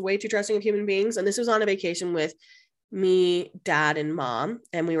that's way too trusting of human beings. And this was on a vacation with me, dad, and mom.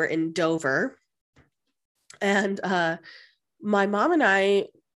 And we were in Dover. And my mom and I,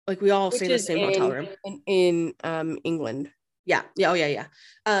 like we all stay in the same hotel room. In England. Yeah. Oh, yeah.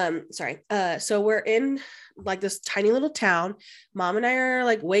 Sorry. So we're in like this tiny little town. Mom and I are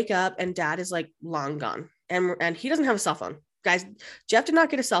like, wake up and dad is like long gone. And he doesn't have a cell phone. Guys, Jeff did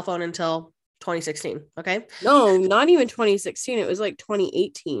not get a cell phone until 2016. Okay. No, not even 2016. It was like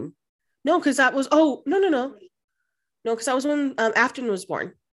 2018. No, because that was, no. No, because that was when Afton was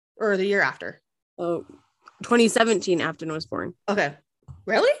born or the year after. Oh, 2017 Afton was born. Okay.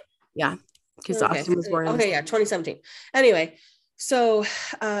 Really? Yeah. Because Afton was born. Okay. Yeah. 2017. Anyway. So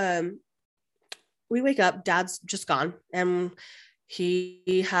we wake up, dad's just gone. And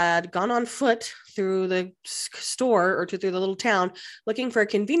he had gone on foot through the store or through the little town looking for a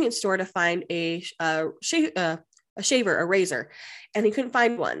convenience store to find a shaver, a razor, and he couldn't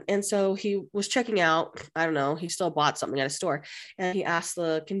find one. And so he was checking out, I don't know, he still bought something at a store, and he asked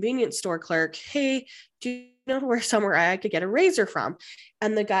the convenience store clerk, hey, do you know where somewhere I could get a razor from?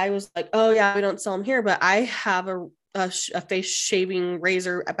 And the guy was like, oh yeah, we don't sell them here, but I have a face shaving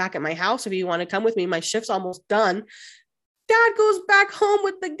razor back at my house. If you want to come with me, my shift's almost done. dad goes back home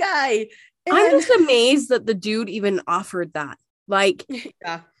with the guy. I'm just amazed that the dude even offered that. Like,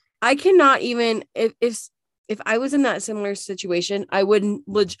 yeah. I cannot even, if I was in that similar situation, I wouldn't,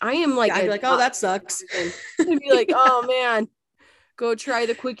 I am like, I'd be like, oh, that sucks. I'd be like, oh man, go try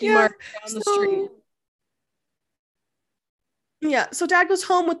the quickie mart down the street. Yeah. So dad goes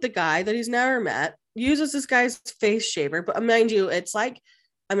home with the guy that he's never met, uses this guy's face shaver. But mind you, it's like,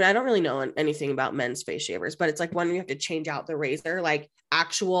 I mean, I don't really know anything about men's face shavers, but it's like when you have to change out the razor, like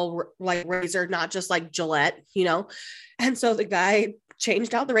actual like razor, not just like Gillette, you know? And so the guy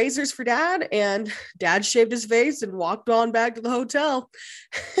changed out the razors for dad, and dad shaved his face and walked on back to the hotel.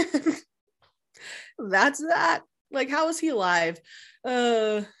 That's that. Like, how is he alive?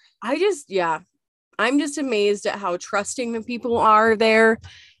 I'm just amazed at how trusting the people are there,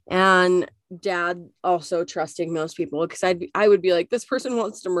 and dad also trusting those people, because I would be like, this person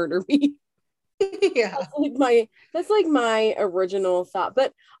wants to murder me. Yeah, that's like my original thought.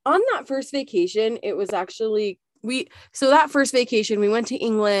 But on that first vacation, it was actually that first vacation we went to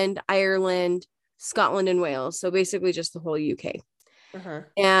England, Ireland, Scotland, and Wales. So basically just the whole UK.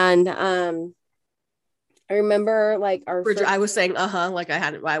 And I remember like I was saying like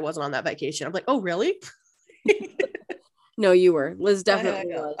I wasn't on that vacation. I'm like, oh really? No, you were. Liz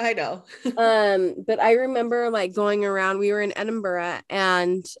definitely was. I know. But I remember like going around. We were in Edinburgh,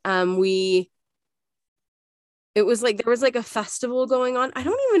 and it was like there was like a festival going on. I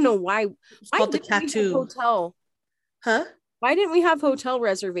don't even know why. It's called the Tattoo Hotel. Huh? Why didn't we have hotel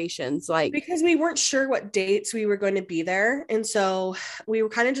reservations? Like, because we weren't sure what dates we were going to be there, and so we were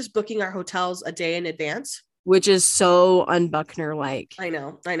kind of just booking our hotels a day in advance, which is so un-Buckner like. I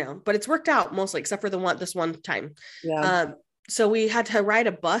know, but it's worked out mostly, except for this one time. Yeah. So we had to ride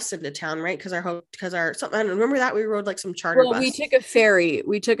a bus into town, right? Because our something. I don't remember that we rode like some charter bus. We took a ferry.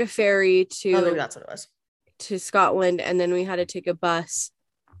 We took a ferry to. Oh, maybe that's what it was. To Scotland, and then we had to take a bus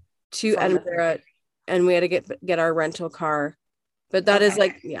to Edinburgh, and we had to get our rental car. But that is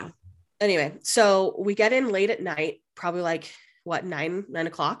like, yeah. Anyway, so we get in late at night, probably like what, 9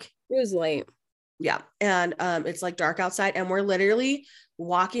 o'clock. It was late. Yeah, and it's like dark outside, and we're literally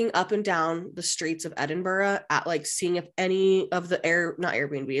walking up and down the streets of Edinburgh at like seeing if any of the not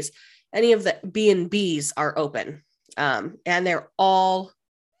Airbnbs, any of the B&Bs are open, and they're all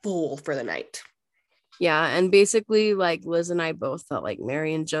full for the night. Yeah, and basically, like Liz and I both felt like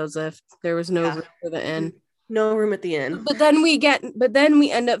Mary and Joseph. There was no room for the inn. No room at the inn. But then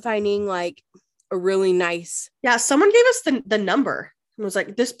we end up finding like a really nice. Yeah, someone gave us the number and was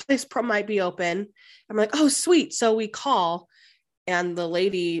like, "This place might be open." I'm like, "Oh, sweet!" So we call, and the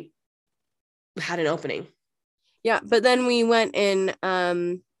lady had an opening. Yeah, but then we went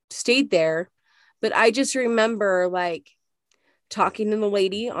and stayed there. But I just remember like talking to the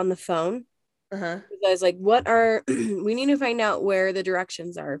lady on the phone. I was like, we need to find out where the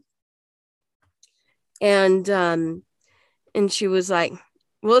directions are. And she was like,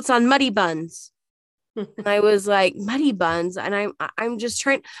 well, it's on Muddy Buns. And I was like, Muddy Buns. And I'm just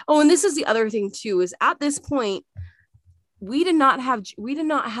trying. Oh, and this is the other thing too, is at this point, we did not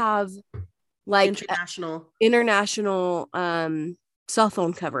have like international cell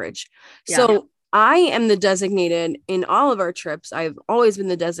phone coverage. Yeah. So I am the designated in all of our trips. I've always been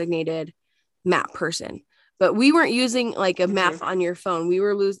the designated map person, but we weren't using like a map on your phone. We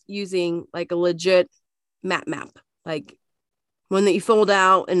were using like a legit map, like one that you fold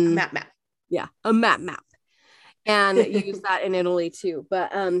out and map. Yeah, a map, and use that in Italy too.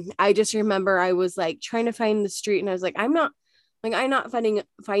 But I just remember I was like trying to find the street, and I was like, I'm not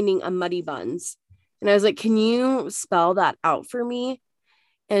finding a Muddy Buns, and I was like, can you spell that out for me?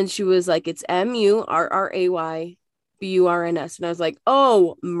 And she was like, it's Murray Burns. And I was like,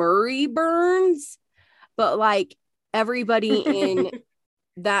 oh, Murray Burns. But like everybody in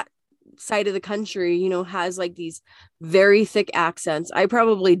that side of the country, you know, has like these very thick accents. I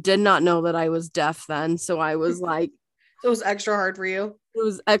probably did not know that I was deaf then. So I was like, it was extra hard for you. It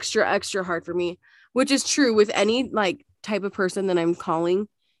was extra hard for me, which is true with any like type of person that I'm calling.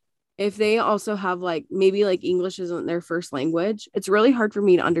 If they also have like, maybe like English isn't their first language, it's really hard for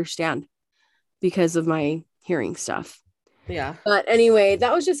me to understand because of my hearing stuff. Yeah. But anyway,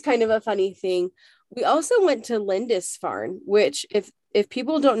 that was just kind of a funny thing. We also went to Lindisfarne, which if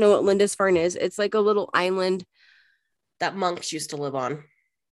people don't know what Lindisfarne is, it's like a little island that monks used to live on.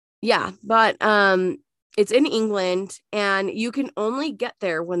 Yeah, but it's in England, and you can only get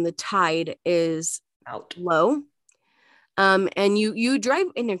there when the tide is out low. And you drive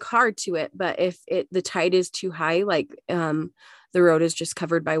in a car to it, but if the tide is too high, like the road is just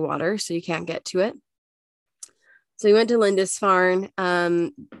covered by water, so you can't get to it. So we went to Lindisfarne.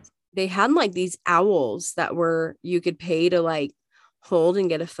 they had like these owls that were, you could pay to like hold and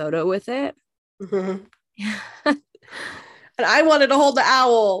get a photo with it. Mm-hmm. And I wanted to hold the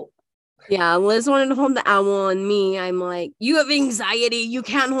owl. Yeah, Liz wanted to hold the owl, and me, I'm like, you have anxiety. You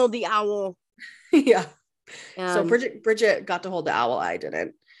can't hold the owl. Yeah. So And Bridget got to hold the owl. I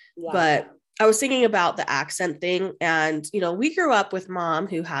didn't. yeah. But I was thinking about the accent thing. And, we grew up with mom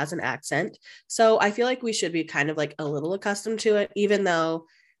who has an accent. So I feel like we should be kind of like a little accustomed to it, even though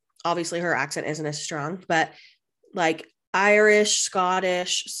obviously her accent isn't as strong. But like Irish,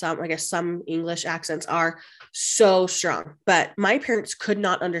 Scottish, some English accents are so strong. But my parents could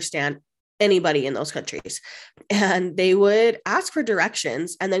not understand anybody in those countries. And they would ask for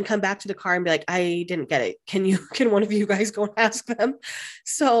directions and then come back to the car and be like, I didn't get it. Can one of you guys go and ask them?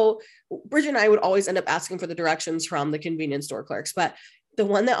 So Bridget and I would always end up asking for the directions from the convenience store clerks. But the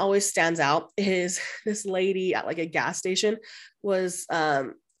one that always stands out is this lady at like a gas station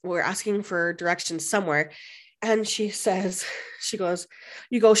we're asking for directions somewhere. And she goes,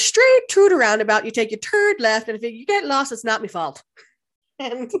 you go straight through the roundabout, you take your turn left, and if you get lost, it's not my fault.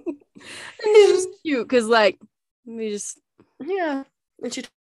 And it's just cute because like we just yeah. And she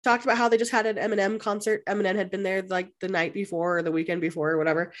talked about how they just had an Eminem concert. Eminem had been there like the night before or the weekend before or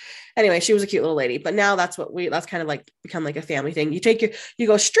whatever. Anyway, she was a cute little lady. But now that's kind of like become like a family thing. You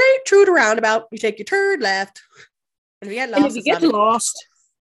go straight through the roundabout, you take your turn left, and if you get lost,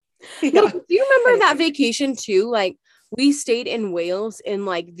 yeah. No, do you remember that vacation too? Like we stayed in Wales in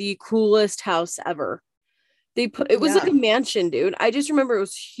like the coolest house ever. It was like a mansion, dude. I just remember it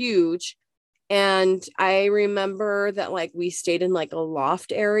was huge. And I remember that like we stayed in like a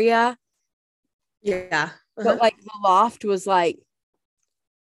loft area. Yeah. But like the loft was like,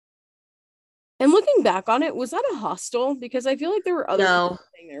 and looking back on it, was that a hostel? Because I feel like there were other people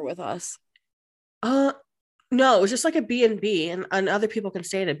staying there with us. No, it was just like a B&B and other people can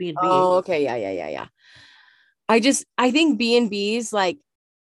stay at a B&B. Oh, okay. Yeah. I think B&Bs like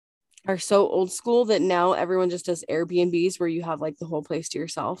are so old school that now everyone just does Airbnbs where you have like the whole place to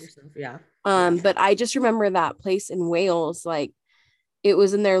yourself. Yeah. But I just remember that place in Wales, like it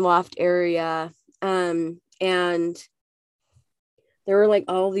was in their loft area. And there were like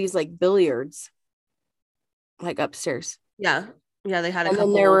all these like billiards like upstairs. Yeah. Yeah, they had and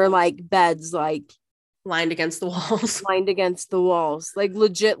then there were like beds like lined against the walls. Like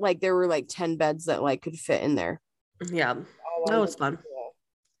legit, like there were like 10 beds that like could fit in there. Yeah. That was fun.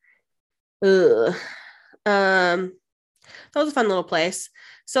 Ugh. That was a fun little place.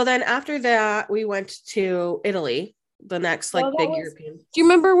 So then after that, we went to Italy, the next like big European. Do you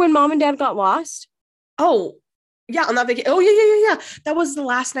remember when mom and dad got lost? Oh, yeah, on that vacation. Oh, yeah. That was the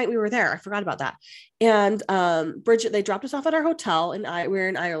last night we were there. I forgot about that. And Bridget, they dropped us off at our hotel, and we were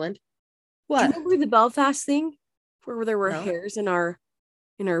in Ireland. What? Do you remember the Belfast thing where there were hairs in our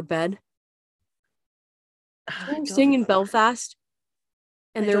bed? We were staying in Belfast,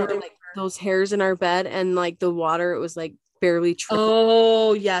 and there were like those hairs in our bed, and like the water, it was like barely trickling.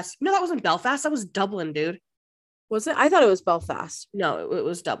 Oh yes, no, that wasn't Belfast. That was Dublin, dude. Was it? I thought it was Belfast. No, it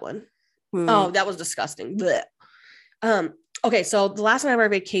was Dublin. Oh, that was disgusting. Blech. Okay, so the last night of our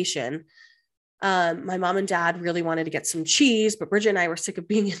vacation, my mom and dad really wanted to get some cheese, but Bridget and I were sick of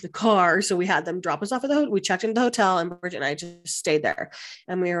being in the car, so we had them drop us off at the hotel. We checked into the hotel, and Bridget and I just stayed there,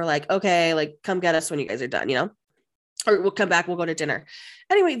 and we were like, okay, like come get us when you guys are done, or we'll come back, we'll go to dinner.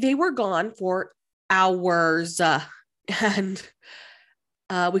 Anyway, they were gone for hours, and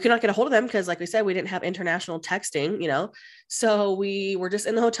we could not get a hold of them because, like we said, we didn't have international texting, so we were just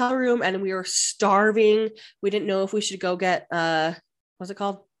in the hotel room and we were starving. We didn't know if we should go get what's it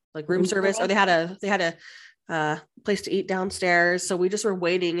called, like room service, or they had a place to eat downstairs. So we just were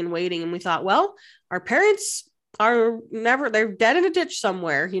waiting, and we thought, well, our parents they're dead in a ditch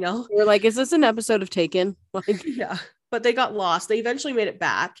somewhere. We're like, is this an episode of Taken? Like, yeah, but they got lost. They eventually made it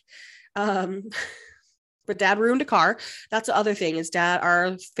back. But dad ruined a car. That's the other thing, is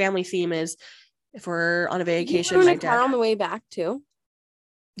our family theme is if we're on a vacation, my dad car on the way back too.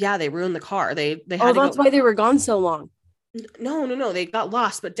 Yeah, they ruined the car. They had that's why they were gone so long. No, they got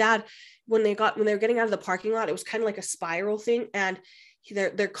lost. But dad, when they were getting out of the parking lot, it was kind of like a spiral thing, and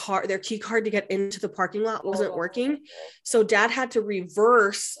their key card to get into the parking lot wasn't working. So dad had to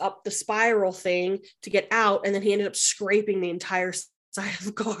reverse up the spiral thing to get out, and then he ended up scraping the entire side of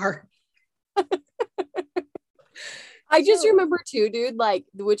the car. I just remember too, dude, like,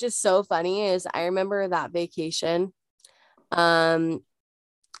 which is so funny, is I remember that vacation. I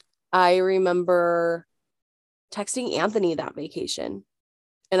remember texting Anthony that vacation,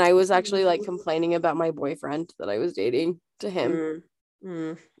 and I was actually like complaining about my boyfriend that I was dating to him.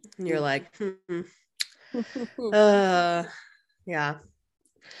 You're like, yeah.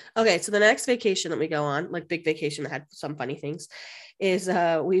 Okay, so the next vacation that we go on, like big vacation that had some funny things, is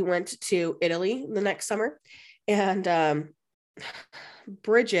we went to Italy the next summer. And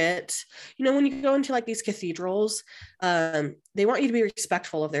Bridget, when you go into like these cathedrals, they want you to be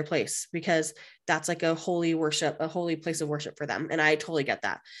respectful of their place because that's like a holy place of worship for them. And I totally get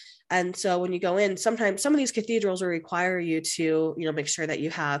that. And so when you go in, sometimes some of these cathedrals will require you to, make sure that you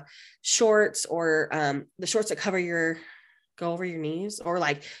have shorts or the shorts that go over your knees, or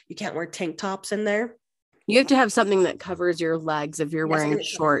like you can't wear tank tops in there. You have to have something that covers your legs if you're wearing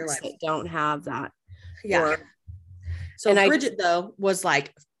shorts that don't have that. Yeah. So Bridget, though, was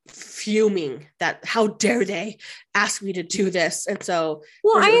like fuming that how dare they ask me to do this. And so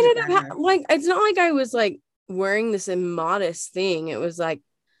I ended up like, it's not like I was like wearing this immodest thing. It was like,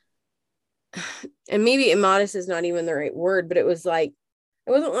 and maybe immodest is not even the right word, but it was like,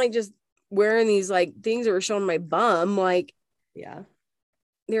 it wasn't like just wearing these like things that were showing my bum. Like, yeah,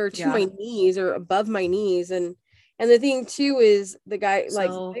 they were to my knees or above my knees. And the thing too is the guy, like,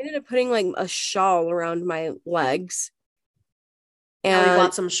 I ended up putting like a shawl around my legs. And we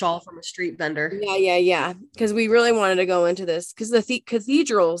bought some shawl from a street vendor. Yeah. Because we really wanted to go into this because the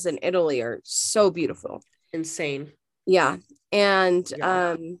cathedrals in Italy are so beautiful. Insane. Yeah. And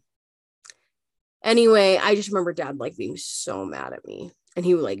anyway, I just remember Dad like being so mad at me. And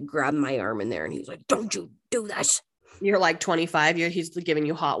he would like grab my arm in there and he was like, "Don't you do this." You're like 25. He's giving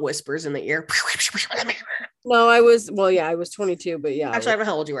you hot whispers in the ear. No, I was 22, but yeah. Actually, I don't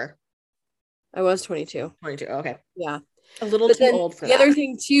know how old you were. I was 22. 22. Okay. Yeah. A little too old for that. The other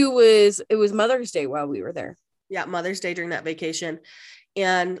thing too was it was Mother's Day while we were there. Yeah, Mother's Day during that vacation.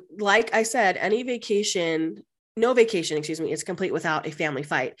 And like I said, no vacation, is complete without a family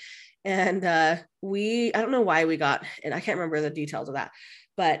fight. And I don't know why we got, and I can't remember the details of that,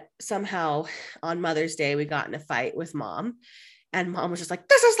 but somehow on Mother's Day, we got in a fight with Mom. And Mom was just like,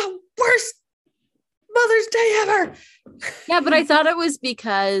 "This is the worst Mother's Day ever." Yeah, but I thought it was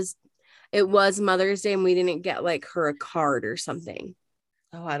because it was Mother's Day and we didn't get like her a card or something.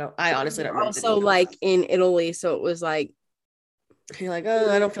 Oh, I honestly don't remember. Also like in Italy. So it was like, you're like,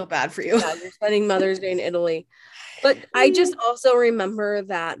 "Oh, I don't feel bad for you." Yeah, you're spending Mother's Day in Italy. But I just also remember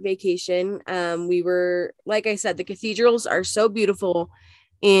that vacation. We were, like I said, the cathedrals are so beautiful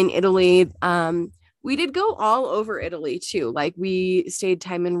in Italy. We did go all over Italy too. Like we stayed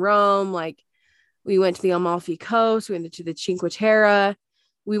time in Rome. Like we went to the Amalfi Coast. We went to the Cinque Terre.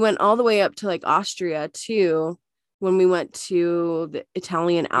 We went all the way up to like Austria too when we went to the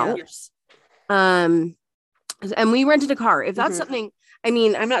Italian Alps. And we rented a car. If that's something, I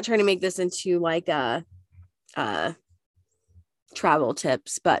mean, I'm not trying to make this into like a travel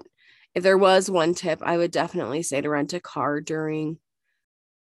tips, but if there was one tip, I would definitely say to rent a car during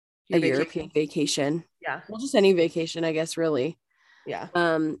a European vacation. Yeah. Well, just any vacation, I guess, really. Yeah.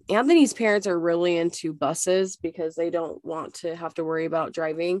 Anthony's parents are really into buses because they don't want to have to worry about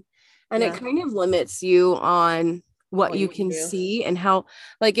driving. And it kind of limits you on what you can see and how,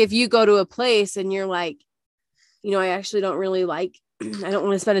 like, if you go to a place and you're like, I actually don't really like, I don't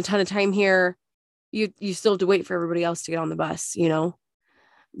want to spend a ton of time here. You still have to wait for everybody else to get on the bus,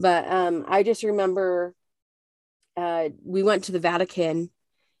 But I just remember we went to the Vatican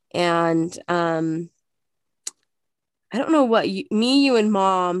and I don't know what you and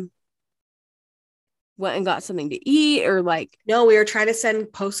Mom went and got something to eat or like. No, we were trying to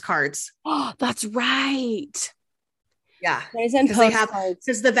send postcards. Oh, that's right. Yeah.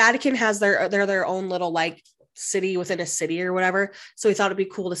 Because the Vatican has their own little like city within a city or whatever. So we thought it'd be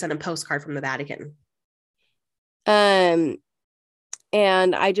cool to send a postcard from the Vatican. And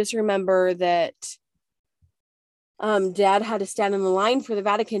I just remember that Dad had to stand in the line for the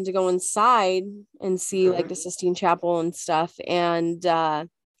Vatican to go inside and see like the Sistine Chapel and stuff. And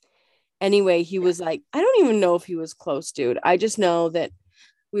anyway, he was like, I don't even know if he was close, dude. I just know that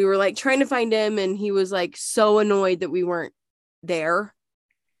we were like trying to find him and he was like so annoyed that we weren't there.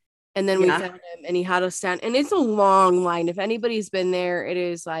 And then we found him and he had to stand. And it's a long line. If anybody's been there, it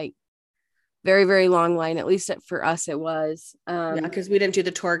is like very, very long line. At least for us, it was. Because we didn't do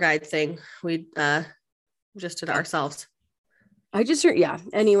the tour guide thing. We just did it ourselves.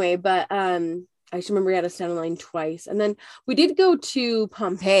 Anyway, but I just remember we had to stand in line twice. And then we did go to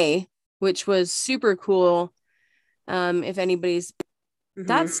Pompeii, which was super cool. If anybody's,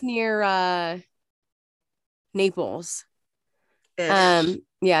 that's near Naples.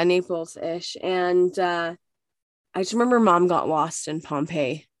 Naples-ish. And I just remember Mom got lost in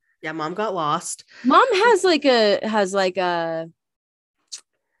Pompeii. Yeah, Mom got lost. Mom has a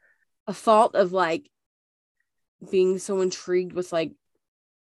fault of like being so intrigued with like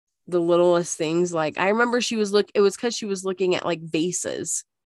the littlest things. Like I remember it was because she was looking at like vases.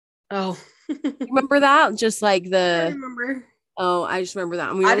 Oh, Remember that? Just like I remember. Oh, I just remember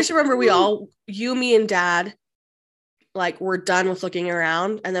that. And I just remember we all, you, me, and Dad, like, we're done with looking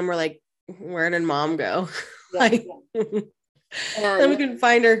around, and then we're like, where did Mom go? Yeah. Like, then we couldn't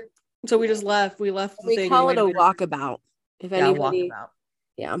find her, so we just left. We left the we thing. call it a walkabout. If anybody, walkabout.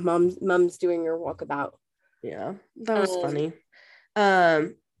 Yeah, mom's doing your walkabout. Yeah, that was funny.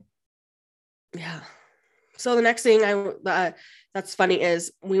 Yeah. So the next thing that's funny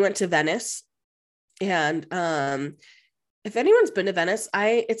is we went to Venice, and if anyone's been to Venice,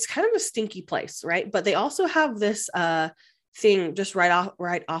 it's kind of a stinky place, right? But they also have this thing just right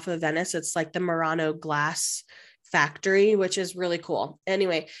off of Venice. It's like the Murano glass factory, which is really cool.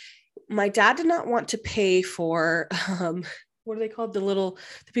 Anyway, my dad did not want to pay for what are they called? The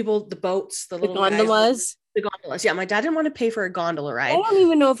boats, the little gondolas. Guys, the gondolas. Yeah, my dad didn't want to pay for a gondola ride. I don't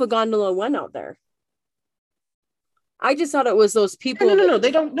even know if a gondola went out there. I just thought it was those people. No,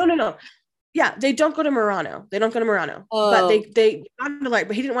 they don't. No. Yeah, they don't go to Murano. But they gondola,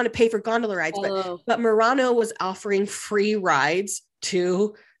 but he didn't want to pay for gondola rides. But Murano was offering free rides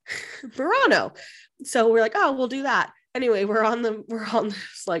to Murano. So we're like, oh, we'll do that. Anyway, we're on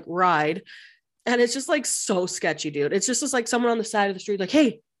this like ride, and it's just like so sketchy, dude. It's just like someone on the side of the street, like,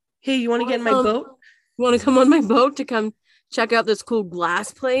 hey, you want to get in my boat? You want to come on my boat to come check out this cool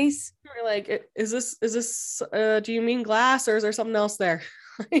glass place? We're like, is this do you mean glass, or is there something else there?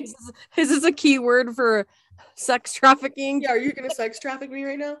 Is this a keyword for sex trafficking? Yeah, are you gonna sex traffic me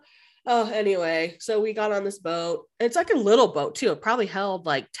right now? Oh, anyway, so we got on this boat. It's like a little boat too. It probably held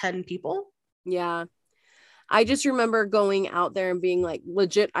like 10 people. Yeah. I just remember going out there and being like,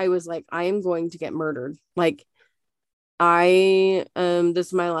 legit, I was like, I am going to get murdered. Like, this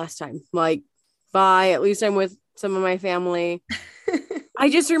is my last time. Like, bye. At least I'm with some of my family. I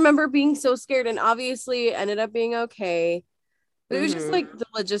just remember being so scared, and obviously it ended up being okay. But it was just like the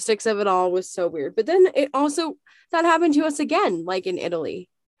logistics of it all was so weird. But then that happened to us again, like in Italy,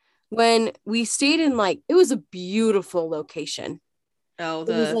 when we stayed in it was a beautiful location. Oh, I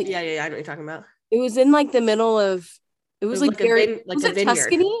know what you're talking about. It was in like the middle of, it was like very, was it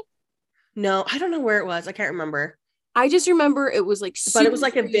Tuscany? No, I don't know where it was. I can't remember. I just remember it was like, but it was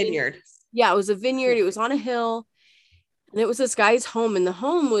like a vineyard. Yeah, it was a vineyard. It was on a hill, and it was this guy's home, and the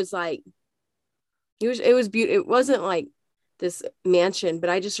home was like, it was beautiful. It wasn't like this mansion, but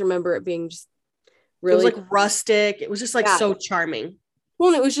I just remember it being just really, it was like rustic. It was just like so charming.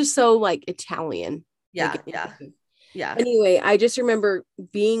 Well, and it was just so like Italian. Yeah, like, yeah. Anyway, I just remember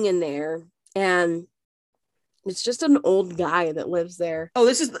being in there, and it's just an old guy that lives there. Oh,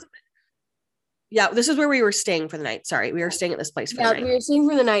 this is where we were staying for the night. Sorry, we were staying at this place for the night. We were staying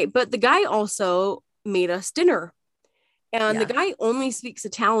for the night, but the guy also made us dinner, and the guy only speaks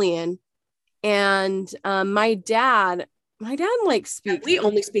Italian, and my dad like speaks. We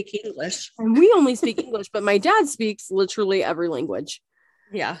only speak English, and we only speak English, but my dad speaks literally every language.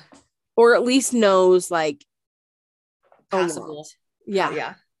 Yeah, or at least knows like passable.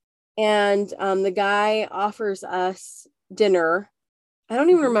 Yeah. And the guy offers us dinner. I don't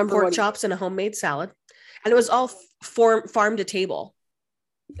even remember pork chops and a homemade salad, and it was all farm to table.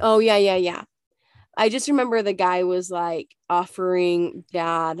 Oh yeah. I just remember the guy was like offering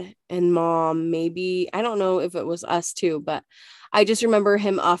dad and mom, maybe, I don't know if it was us too, but I just remember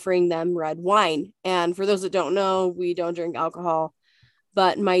him offering them red wine. And for those that don't know, we don't drink alcohol,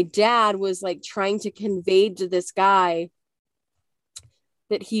 but my dad was like trying to convey to this guy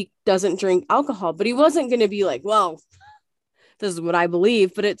that he doesn't drink alcohol, but he wasn't going to be like, well, this is what I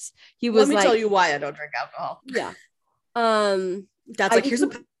believe, but let me tell you why I don't drink alcohol. Yeah. That's like, here's a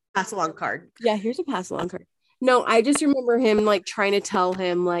pass along card. Yeah, here's a pass along card. No, I just remember him like trying to tell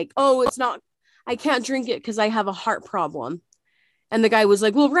him like, oh, I can't drink it because I have a heart problem. And the guy was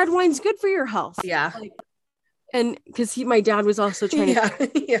like, well, red wine's good for your health. Yeah. And because my dad was also trying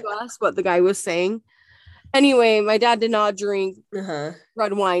to us what the guy was saying. Anyway, my dad did not drink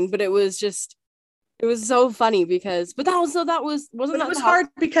red wine, but it was so funny because, but wasn't that it was hard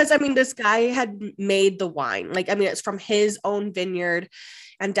because, I mean, this guy had made the wine. Like, I mean, it's from his own vineyard,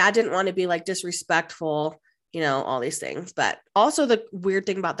 and dad didn't want to be like disrespectful, all these things. But also the weird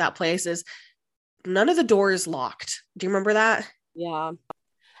thing about that place is none of the doors locked. Do you remember that? Yeah.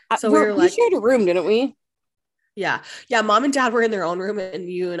 So we shared a room, didn't we? Yeah. Mom and dad were in their own room, and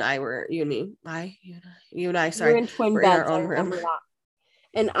you and I were, you and I, sorry, we're in twin beds. In our own room.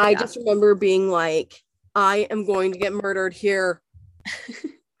 And I just remember being like, I am going to get murdered here.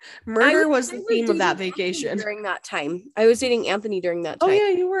 Murder was the theme of that vacation. During that time, I was dating Anthony during that time. Oh yeah,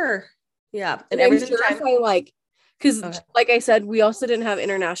 you were. Yeah, and every time Because like I said, we also didn't have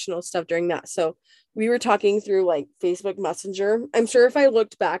international stuff during that. So we were talking through like Facebook Messenger. I'm sure if I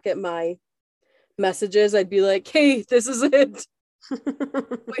looked back at my messages, I'd be like, hey, this is it.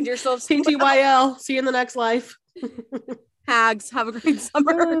 Find yourself TTYL. See you in the next life. HAGS. Have a great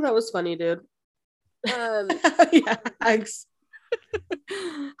summer. Oh, that was funny, dude. Yeah, HAGS.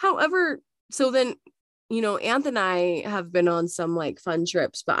 However, so then, you know, Anth and I have been on some like fun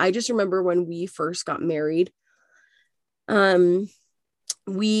trips, but I just remember when we first got married,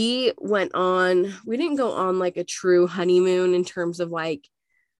 we didn't go on like a true honeymoon in terms of like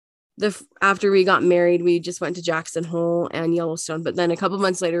after we got married, we just went to Jackson Hole and Yellowstone. But then a couple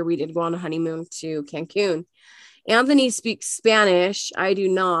months later, we did go on a honeymoon to Cancun. Anthony speaks Spanish. I do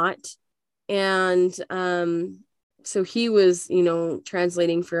not. And so he was, you know,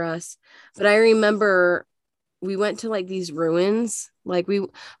 translating for us. But I remember we went to like these ruins. Like we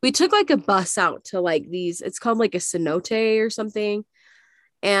took like a bus out to like these, it's called like a cenote or something.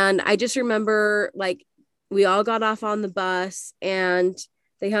 And I just remember like we all got off on the bus and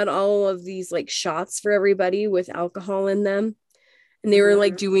they had all of these like shots for everybody with alcohol in them. And they were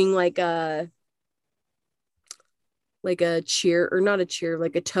like doing like a cheer, or not a cheer,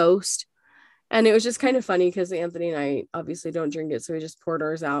 like a toast. And it was just kind of funny because Anthony and I obviously don't drink it. So we just poured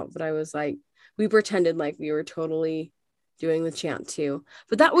ours out. But I was like, we pretended like we were totally doing the chant too.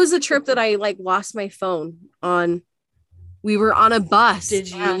 But that was a trip that I like lost my phone on. We were on a bus. Did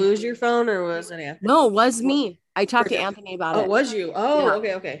you lose your phone or was it Anthony? No, it was me. I talked to Anthony about it. Oh, was you? Oh,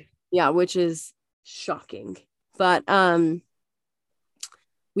 yeah. Okay. Yeah, which is shocking. But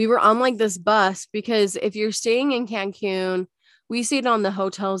we were on like this bus because if you're staying in Cancun, we stayed on the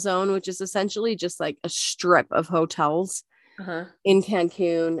hotel zone, which is essentially just like a strip of hotels in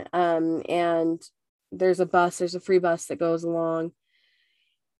Cancun. And there's a free bus that goes along.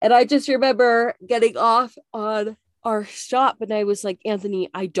 And I just remember getting off on our stop and I was like, Anthony,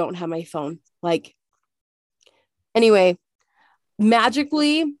 I don't have my phone. Like, anyway,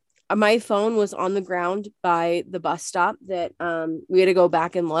 magically, my phone was on the ground by the bus stop that we had to go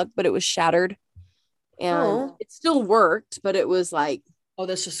back and look, but it was shattered. And it still worked, but it was like,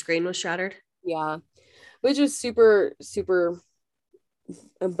 the screen was shattered. Yeah, which was super, super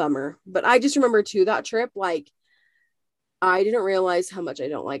a bummer. But I just remember too, that trip, like, I didn't realize how much I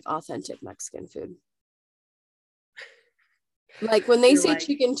don't like authentic Mexican food. Like when they say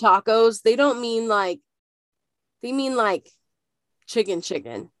chicken tacos, they don't mean like, they mean like chicken.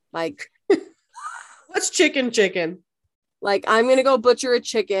 Like, what's chicken? Like, I'm going to go butcher a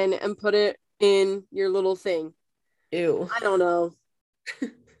chicken and put it in your little thing. Ew. I don't know.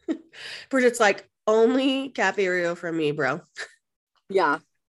 Bridget's like, only Cafe Rio for me, bro. Yeah.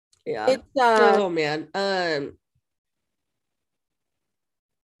 It's, oh man.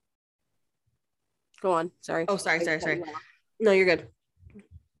 Go on. Sorry. Oh, sorry. No, you're good.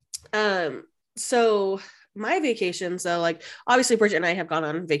 So my vacations, though, like obviously Bridget and I have gone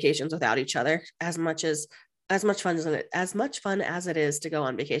on vacations without each other as much fun as it is to go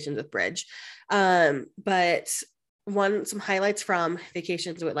on vacations with Bridge. But some highlights from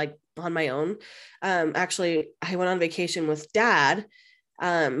vacations with like on my own. Actually, I went on vacation with Dad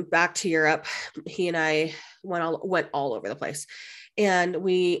back to Europe. He and I went all over the place. And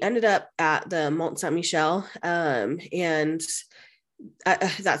we ended up at the Mont Saint Michel, and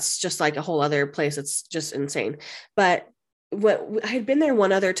that's just like a whole other place. It's just insane. But I had been there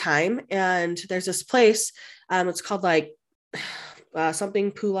one other time, and there's this place. It's called like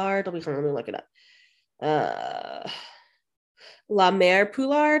something Poulard. Let me look it up. La Mer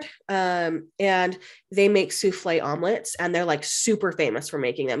Poulard, and they make souffle omelets, and they're like super famous for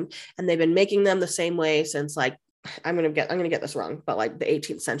making them. And they've been making them the same way since like I'm gonna get this wrong, but like the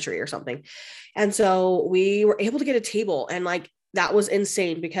 18th century or something. And so we were able to get a table, and like that was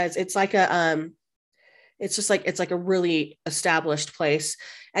insane because it's like it's like a really established place.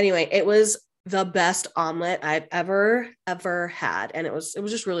 Anyway, it was the best omelet I've ever had, and it was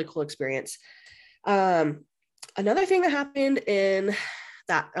just really cool experience. Another thing that happened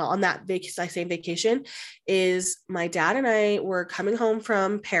on that same vacation is my dad and I were coming home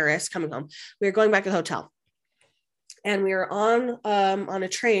from Paris. We were going back to the hotel. And we were on a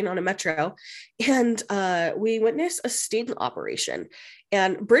train, on a metro, and we witnessed a sting operation.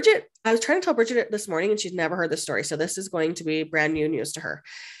 And Bridget, I was trying to tell Bridget this morning, and she's never heard this story, so this is going to be brand new news to her.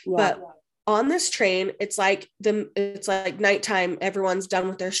 Yeah. But on this train, it's like nighttime. Everyone's done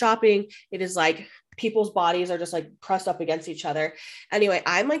with their shopping. It is like people's bodies are just like pressed up against each other. Anyway,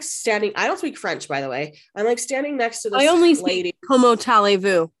 I'm like standing. I don't speak French, by the way. I'm like standing next to this lady. I only speak Como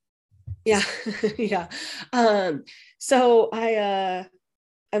allez-vous? Yeah. Yeah. So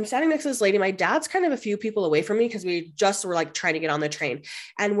I'm standing next to this lady. My dad's kind of a few people away from me because we just were like trying to get on the train.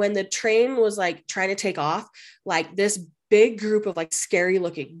 And when the train was like trying to take off, like this big group of like scary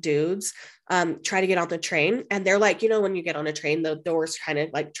looking dudes try to get on the train. And they're like, when you get on a train, the doors kind of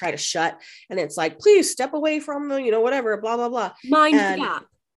like try to shut. And it's like, please step away from the, whatever, blah, blah, blah. Mind the gap.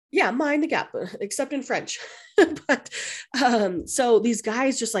 Yeah, mind the gap, except in French. But so these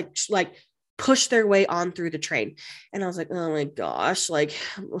guys just like push their way on through the train. And I was like, oh my gosh, like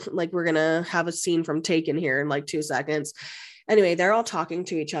we're gonna have a scene from Taken here in like 2 seconds. Anyway, they're all talking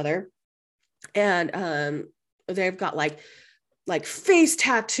to each other, and they've got like face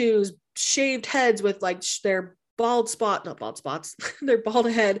tattoos, shaved heads with like their not bald spots, their bald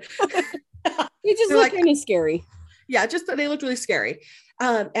head. They just look kind of scary. Yeah, just they looked really scary.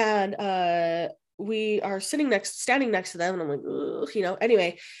 And we are standing next to them, and I'm like,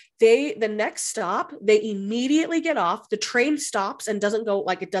 anyway, the next stop, they immediately get off. The train stops and does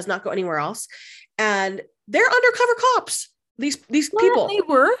not go anywhere else. And they're undercover cops. These people. They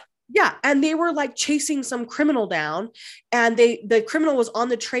were? Yeah. And they were like chasing some criminal down, and the criminal was on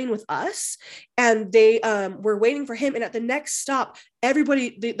the train with us, and they were waiting for him. And at the next stop,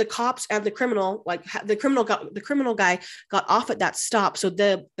 everybody, the cops and the criminal, like the criminal guy got off at that stop. So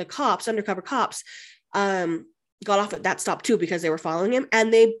the cops, undercover cops, got off at that stop too, because they were following him,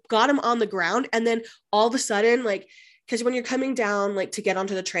 and they got him on the ground. And then all of a sudden, like, because when you're coming down, like to get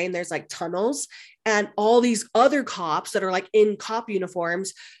onto the train, there's like tunnels, and all these other cops that are like in cop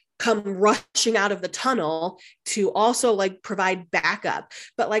uniforms come rushing out of the tunnel to also like provide backup.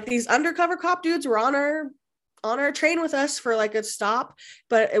 But like these undercover cop dudes were on our train with us for like a stop,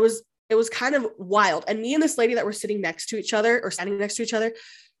 but it was kind of wild. And me and this lady that were sitting next to each other, or standing next to each other,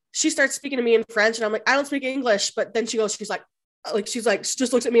 she starts speaking to me in French, and I'm like, I don't speak English. But then she just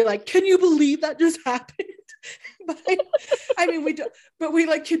looks at me like, can you believe that just happened? But I mean, we do, but we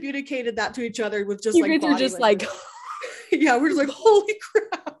like communicated that to each other with just like, you're just like, yeah, we're just like, holy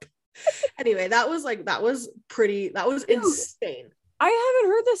crap. Anyway, that was insane. I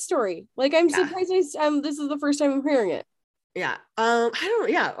haven't heard this story. Like, I'm surprised this is the first time I'm hearing it. Yeah.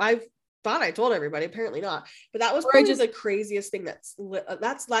 I thought I told everybody, apparently not. But that was probably the craziest thing that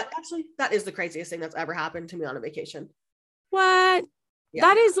is the craziest thing that's ever happened to me on a vacation. What? Yeah.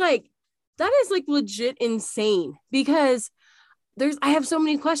 That is like legit insane, because I have so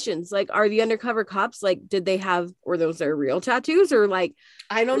many questions. Like, are the undercover cops, like, did they have, or those their real tattoos, or like,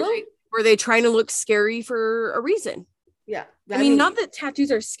 I don't know. Were they trying to look scary for a reason? Yeah. I mean, not that tattoos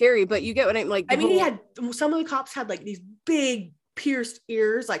are scary, but you get what I'm like. I mean, some of the cops had like these big pierced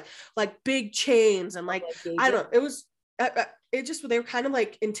ears, like big chains, and like, I don't know. It was, they were kind of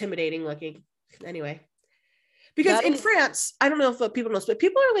like intimidating looking. Anyway, because in France, I don't know if people know, but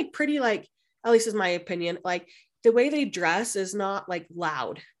people are like pretty, like, at least is my opinion, like the way they dress is not like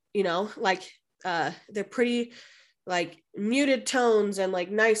loud, like they're pretty like muted tones and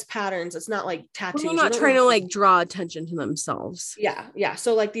like nice patterns. It's not like tattoos. They're not trying to like draw attention to themselves. Yeah.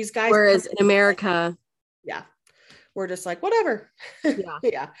 So like these guys, whereas in America, yeah, we're just like, whatever. Yeah.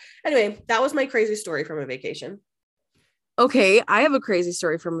 Yeah. Anyway, that was my crazy story from a vacation. Okay, I have a crazy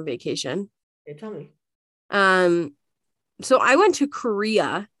story from a vacation. Okay, tell me. So I went to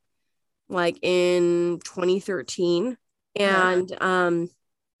Korea like in 2013, and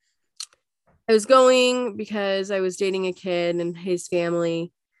I was going because I was dating a kid, and his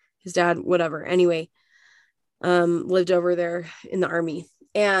family, his dad, whatever, anyway, lived over there in the army.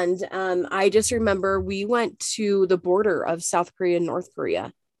 And I just remember we went to the border of South Korea and North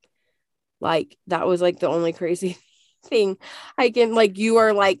Korea. Like, that was like the only crazy thing I can, like, you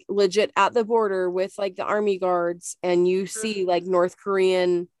are like legit at the border with like the army guards, and you see like North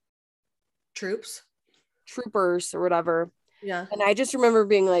Korean troopers or whatever. Yeah. And I just remember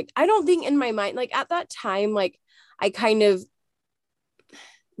being like, I don't think in my mind, like at that time, like I kind of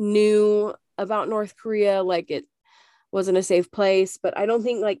knew about North Korea, like it wasn't a safe place, but I don't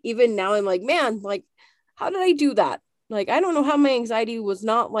think, like, even now I'm like, man, like, how did I do that? Like, I don't know how my anxiety was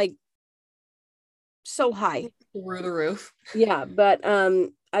not like so high through the roof. Yeah. But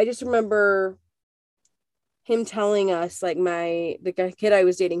I just remember him telling us, like, the kid I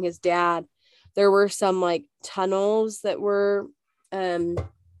was dating, his dad, there were some like tunnels that were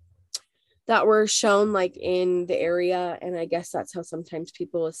shown like in the area, and I guess that's how sometimes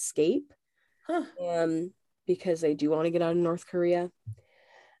people escape. Because they do want to get out of North Korea.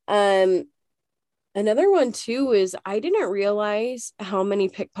 Another one too is I didn't realize how many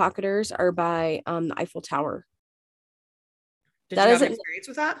pickpocketers are by the Eiffel Tower. Did you have experience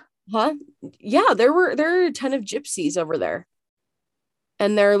with that? Huh? Yeah, there are a ton of gypsies over there,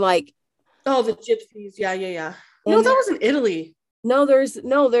 and they're like, oh, the gypsies, yeah. No, that was in Italy.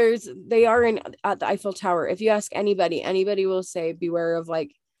 They are at the Eiffel Tower. If you ask anybody will say beware of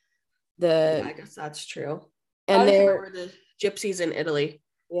like Yeah, I guess that's true. And I remember the gypsies in Italy.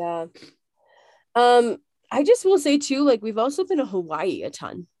 Yeah. I just will say too, like we've also been to Hawaii a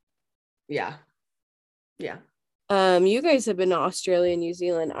ton. Yeah. Yeah. You guys have been to Australia and New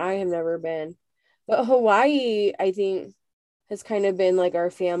Zealand. I have never been. But Hawaii, I think, has kind of been like our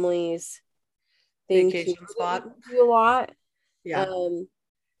family's thing too. Vacation spot. We do a lot. Yeah.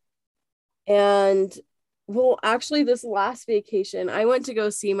 And well, actually, this last vacation, I went to go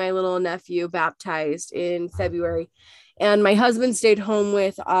see my little nephew baptized in February. And my husband stayed home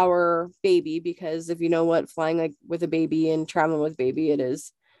with our baby because if you know what, flying like with a baby and traveling with baby, it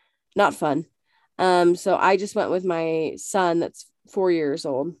is not fun. So I just went with my son that's 4 years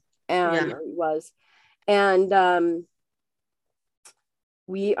old, and he was. And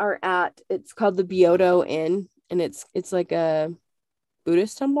we are it's called the Byodo Inn, and it's like a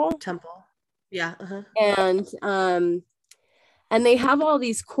Buddhist temple. Yeah. And they have all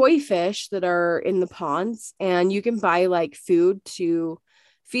these koi fish that are in the ponds, and you can buy like food to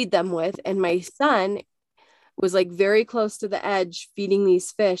feed them with. And my son was like very close to the edge feeding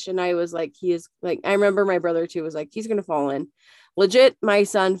these fish. And I was like, he is like, I remember my brother too was like, he's going to fall in. Legit, my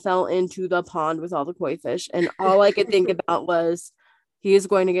son fell into the pond with all the koi fish. And all I could think about was he is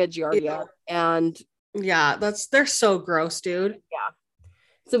going to get giardia. And yeah, they're so gross, dude. Yeah.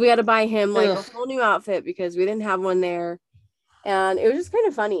 So we had to buy him like a whole new outfit because we didn't have one there. And it was just kind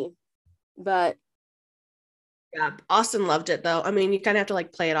of funny. But yeah, Austin loved it though. I mean, you kind of have to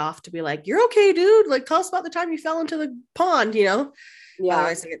like play it off to be like, you're okay, dude. Like, tell us about the time you fell into the pond, you know? Yeah.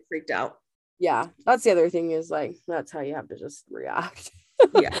 Otherwise, I get freaked out. Yeah. That's the other thing is like, that's how you have to just react.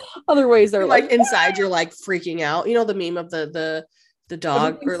 Yeah. Otherwise, they're like inside, you're like freaking out. You know, the meme of the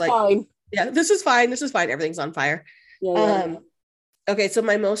dog or like, fine. Yeah, this is fine. This is fine. Everything's on fire. Yeah. Okay. So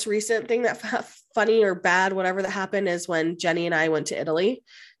my most recent thing that funny or bad, whatever that happened is when Jenny and I went to Italy.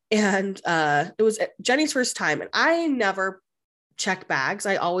 And it was Jenny's first time, and I never check bags.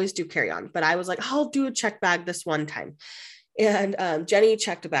 I always do carry on, but I was like, I'll do a check bag this one time. And Jenny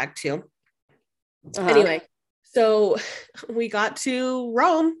checked a bag too. Anyway, so we got to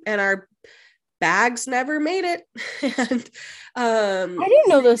Rome, and our bags never made it. And I didn't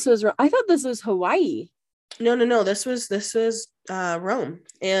know this was. I thought this was Hawaii. No. This was Rome.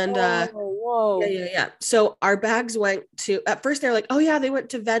 And whoa. Yeah. So our bags went to, at first they're like, oh yeah, they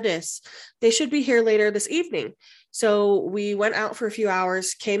went to Venice. They should be here later this evening. So we went out for a few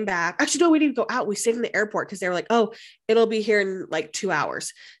hours, came back. Actually, no, we didn't go out. We stayed in the airport because they were like, oh, it'll be here in like 2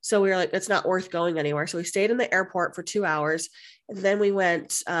 hours. So we were like, it's not worth going anywhere. So we stayed in the airport for 2 hours. And then we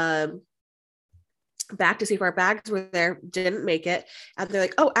went back to see if our bags were there, didn't make it. And they're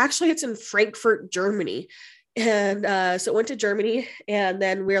like, oh, actually it's in Frankfurt, Germany. And so went to Germany, and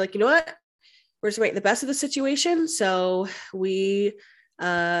then we were like, you know what? We're just making the best of the situation. So we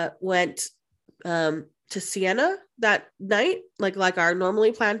went to Siena that night, like our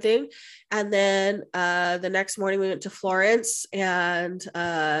normally planned thing. And then the next morning we went to Florence, and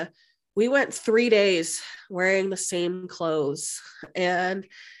we went 3 days wearing the same clothes. And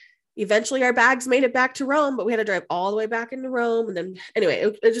eventually our bags made it back to Rome, but we had to drive all the way back into Rome. And then anyway,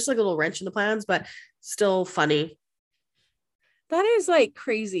 it just like a little wrench in the plans, but still funny. That is like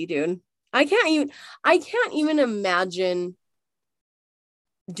crazy, dude. I can't even imagine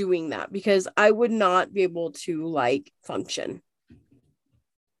doing that because I would not be able to like function.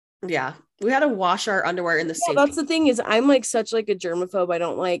 Yeah. We had to wash our underwear in the sink. That's the thing is I'm like such like a germaphobe. I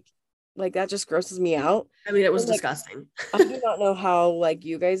don't like that just grosses me out. I mean, it was disgusting. I do not know how like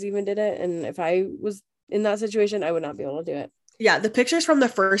you guys even did it. And if I was in that situation, I would not be able to do it. Yeah. The pictures from the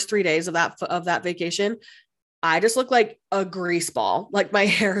first 3 days of that vacation, I just looked like a grease ball. Like my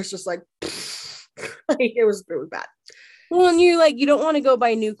hair is just like, it was really bad. Well, and you don't want to go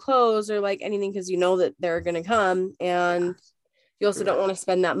buy new clothes or like anything because you know that they're going to come. And you also don't want to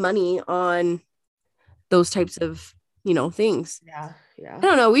spend that money on those types of, things. Yeah. I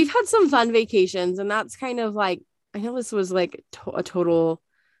don't know. We've had some fun vacations, and that's kind of like, I know this was like a total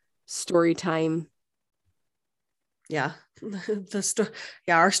story time. Yeah.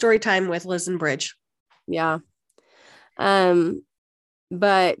 Our story time with Liz and Bridge. Yeah.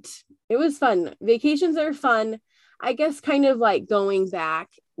 But it was fun. Vacations are fun. I guess kind of like going back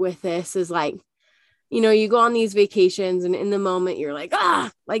with this is like, you go on these vacations and in the moment you're like,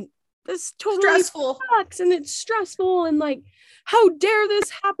 like this totally stressful sucks and it's stressful and like, how dare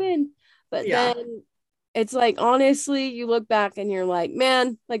this happen? But then it's like, honestly, you look back and you're like,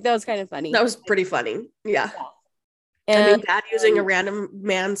 man, like that was kind of funny. That was pretty funny. Yeah. And, I mean, Dad using a random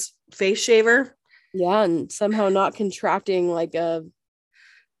man's face shaver. Yeah, and somehow not contracting like a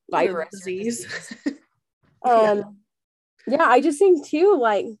virus or disease. Yeah. Yeah, I just think too,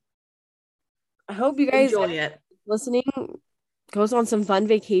 like, I hope you guys Enjoy it. listening goes on some fun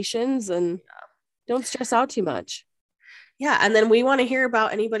vacations and don't stress out too much. Yeah. And then we want to hear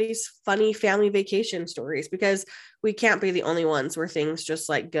about anybody's funny family vacation stories, because we can't be the only ones where things just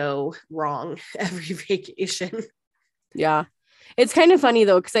like go wrong every vacation. Yeah. It's kind of funny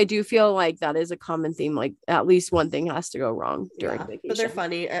though, because I do feel like that is a common theme. Like at least one thing has to go wrong during vacation. But they're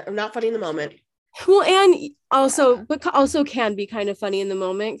funny. Not funny in the moment. Well, and also, but also can be kind of funny in the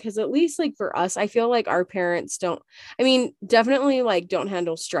moment, because at least like for us, I feel like our parents don't, I mean, definitely like don't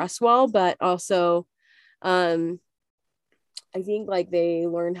handle stress well, but also, um, I think like they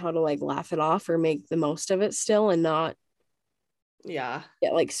learn how to like laugh it off or make the most of it still and not get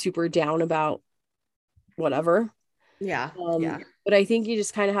like super down about whatever. Yeah. But I think you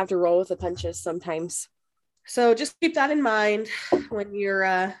just kind of have to roll with the punches sometimes. So just keep that in mind when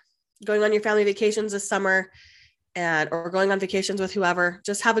you're going on your family vacations this summer, or going on vacations with whoever.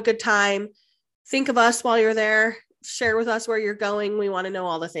 Just have a good time. Think of us while you're there. Share with us where you're going. We want to know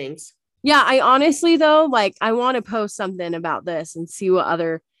all the things. Yeah, I honestly though, like I want to post something about this and see what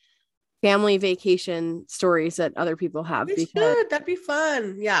other family vacation stories that other people have. We should. That'd be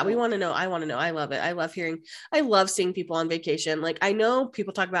fun. Yeah, we want to know. I want to know. I love it. I love seeing people on vacation. Like, I know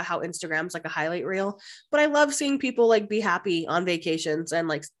people talk about how Instagram's like a highlight reel, but I love seeing people like be happy on vacations and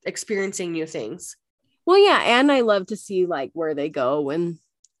like experiencing new things. Well, yeah, and I love to see like where they go and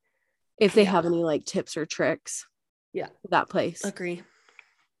if they have any like tips or tricks. Yeah, for that place. Agree.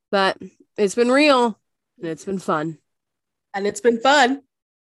 But it's been real and it's been fun. And it's been fun.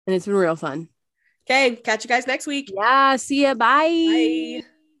 And it's been real fun. Okay, catch you guys next week. Yeah, see ya. Bye. Bye.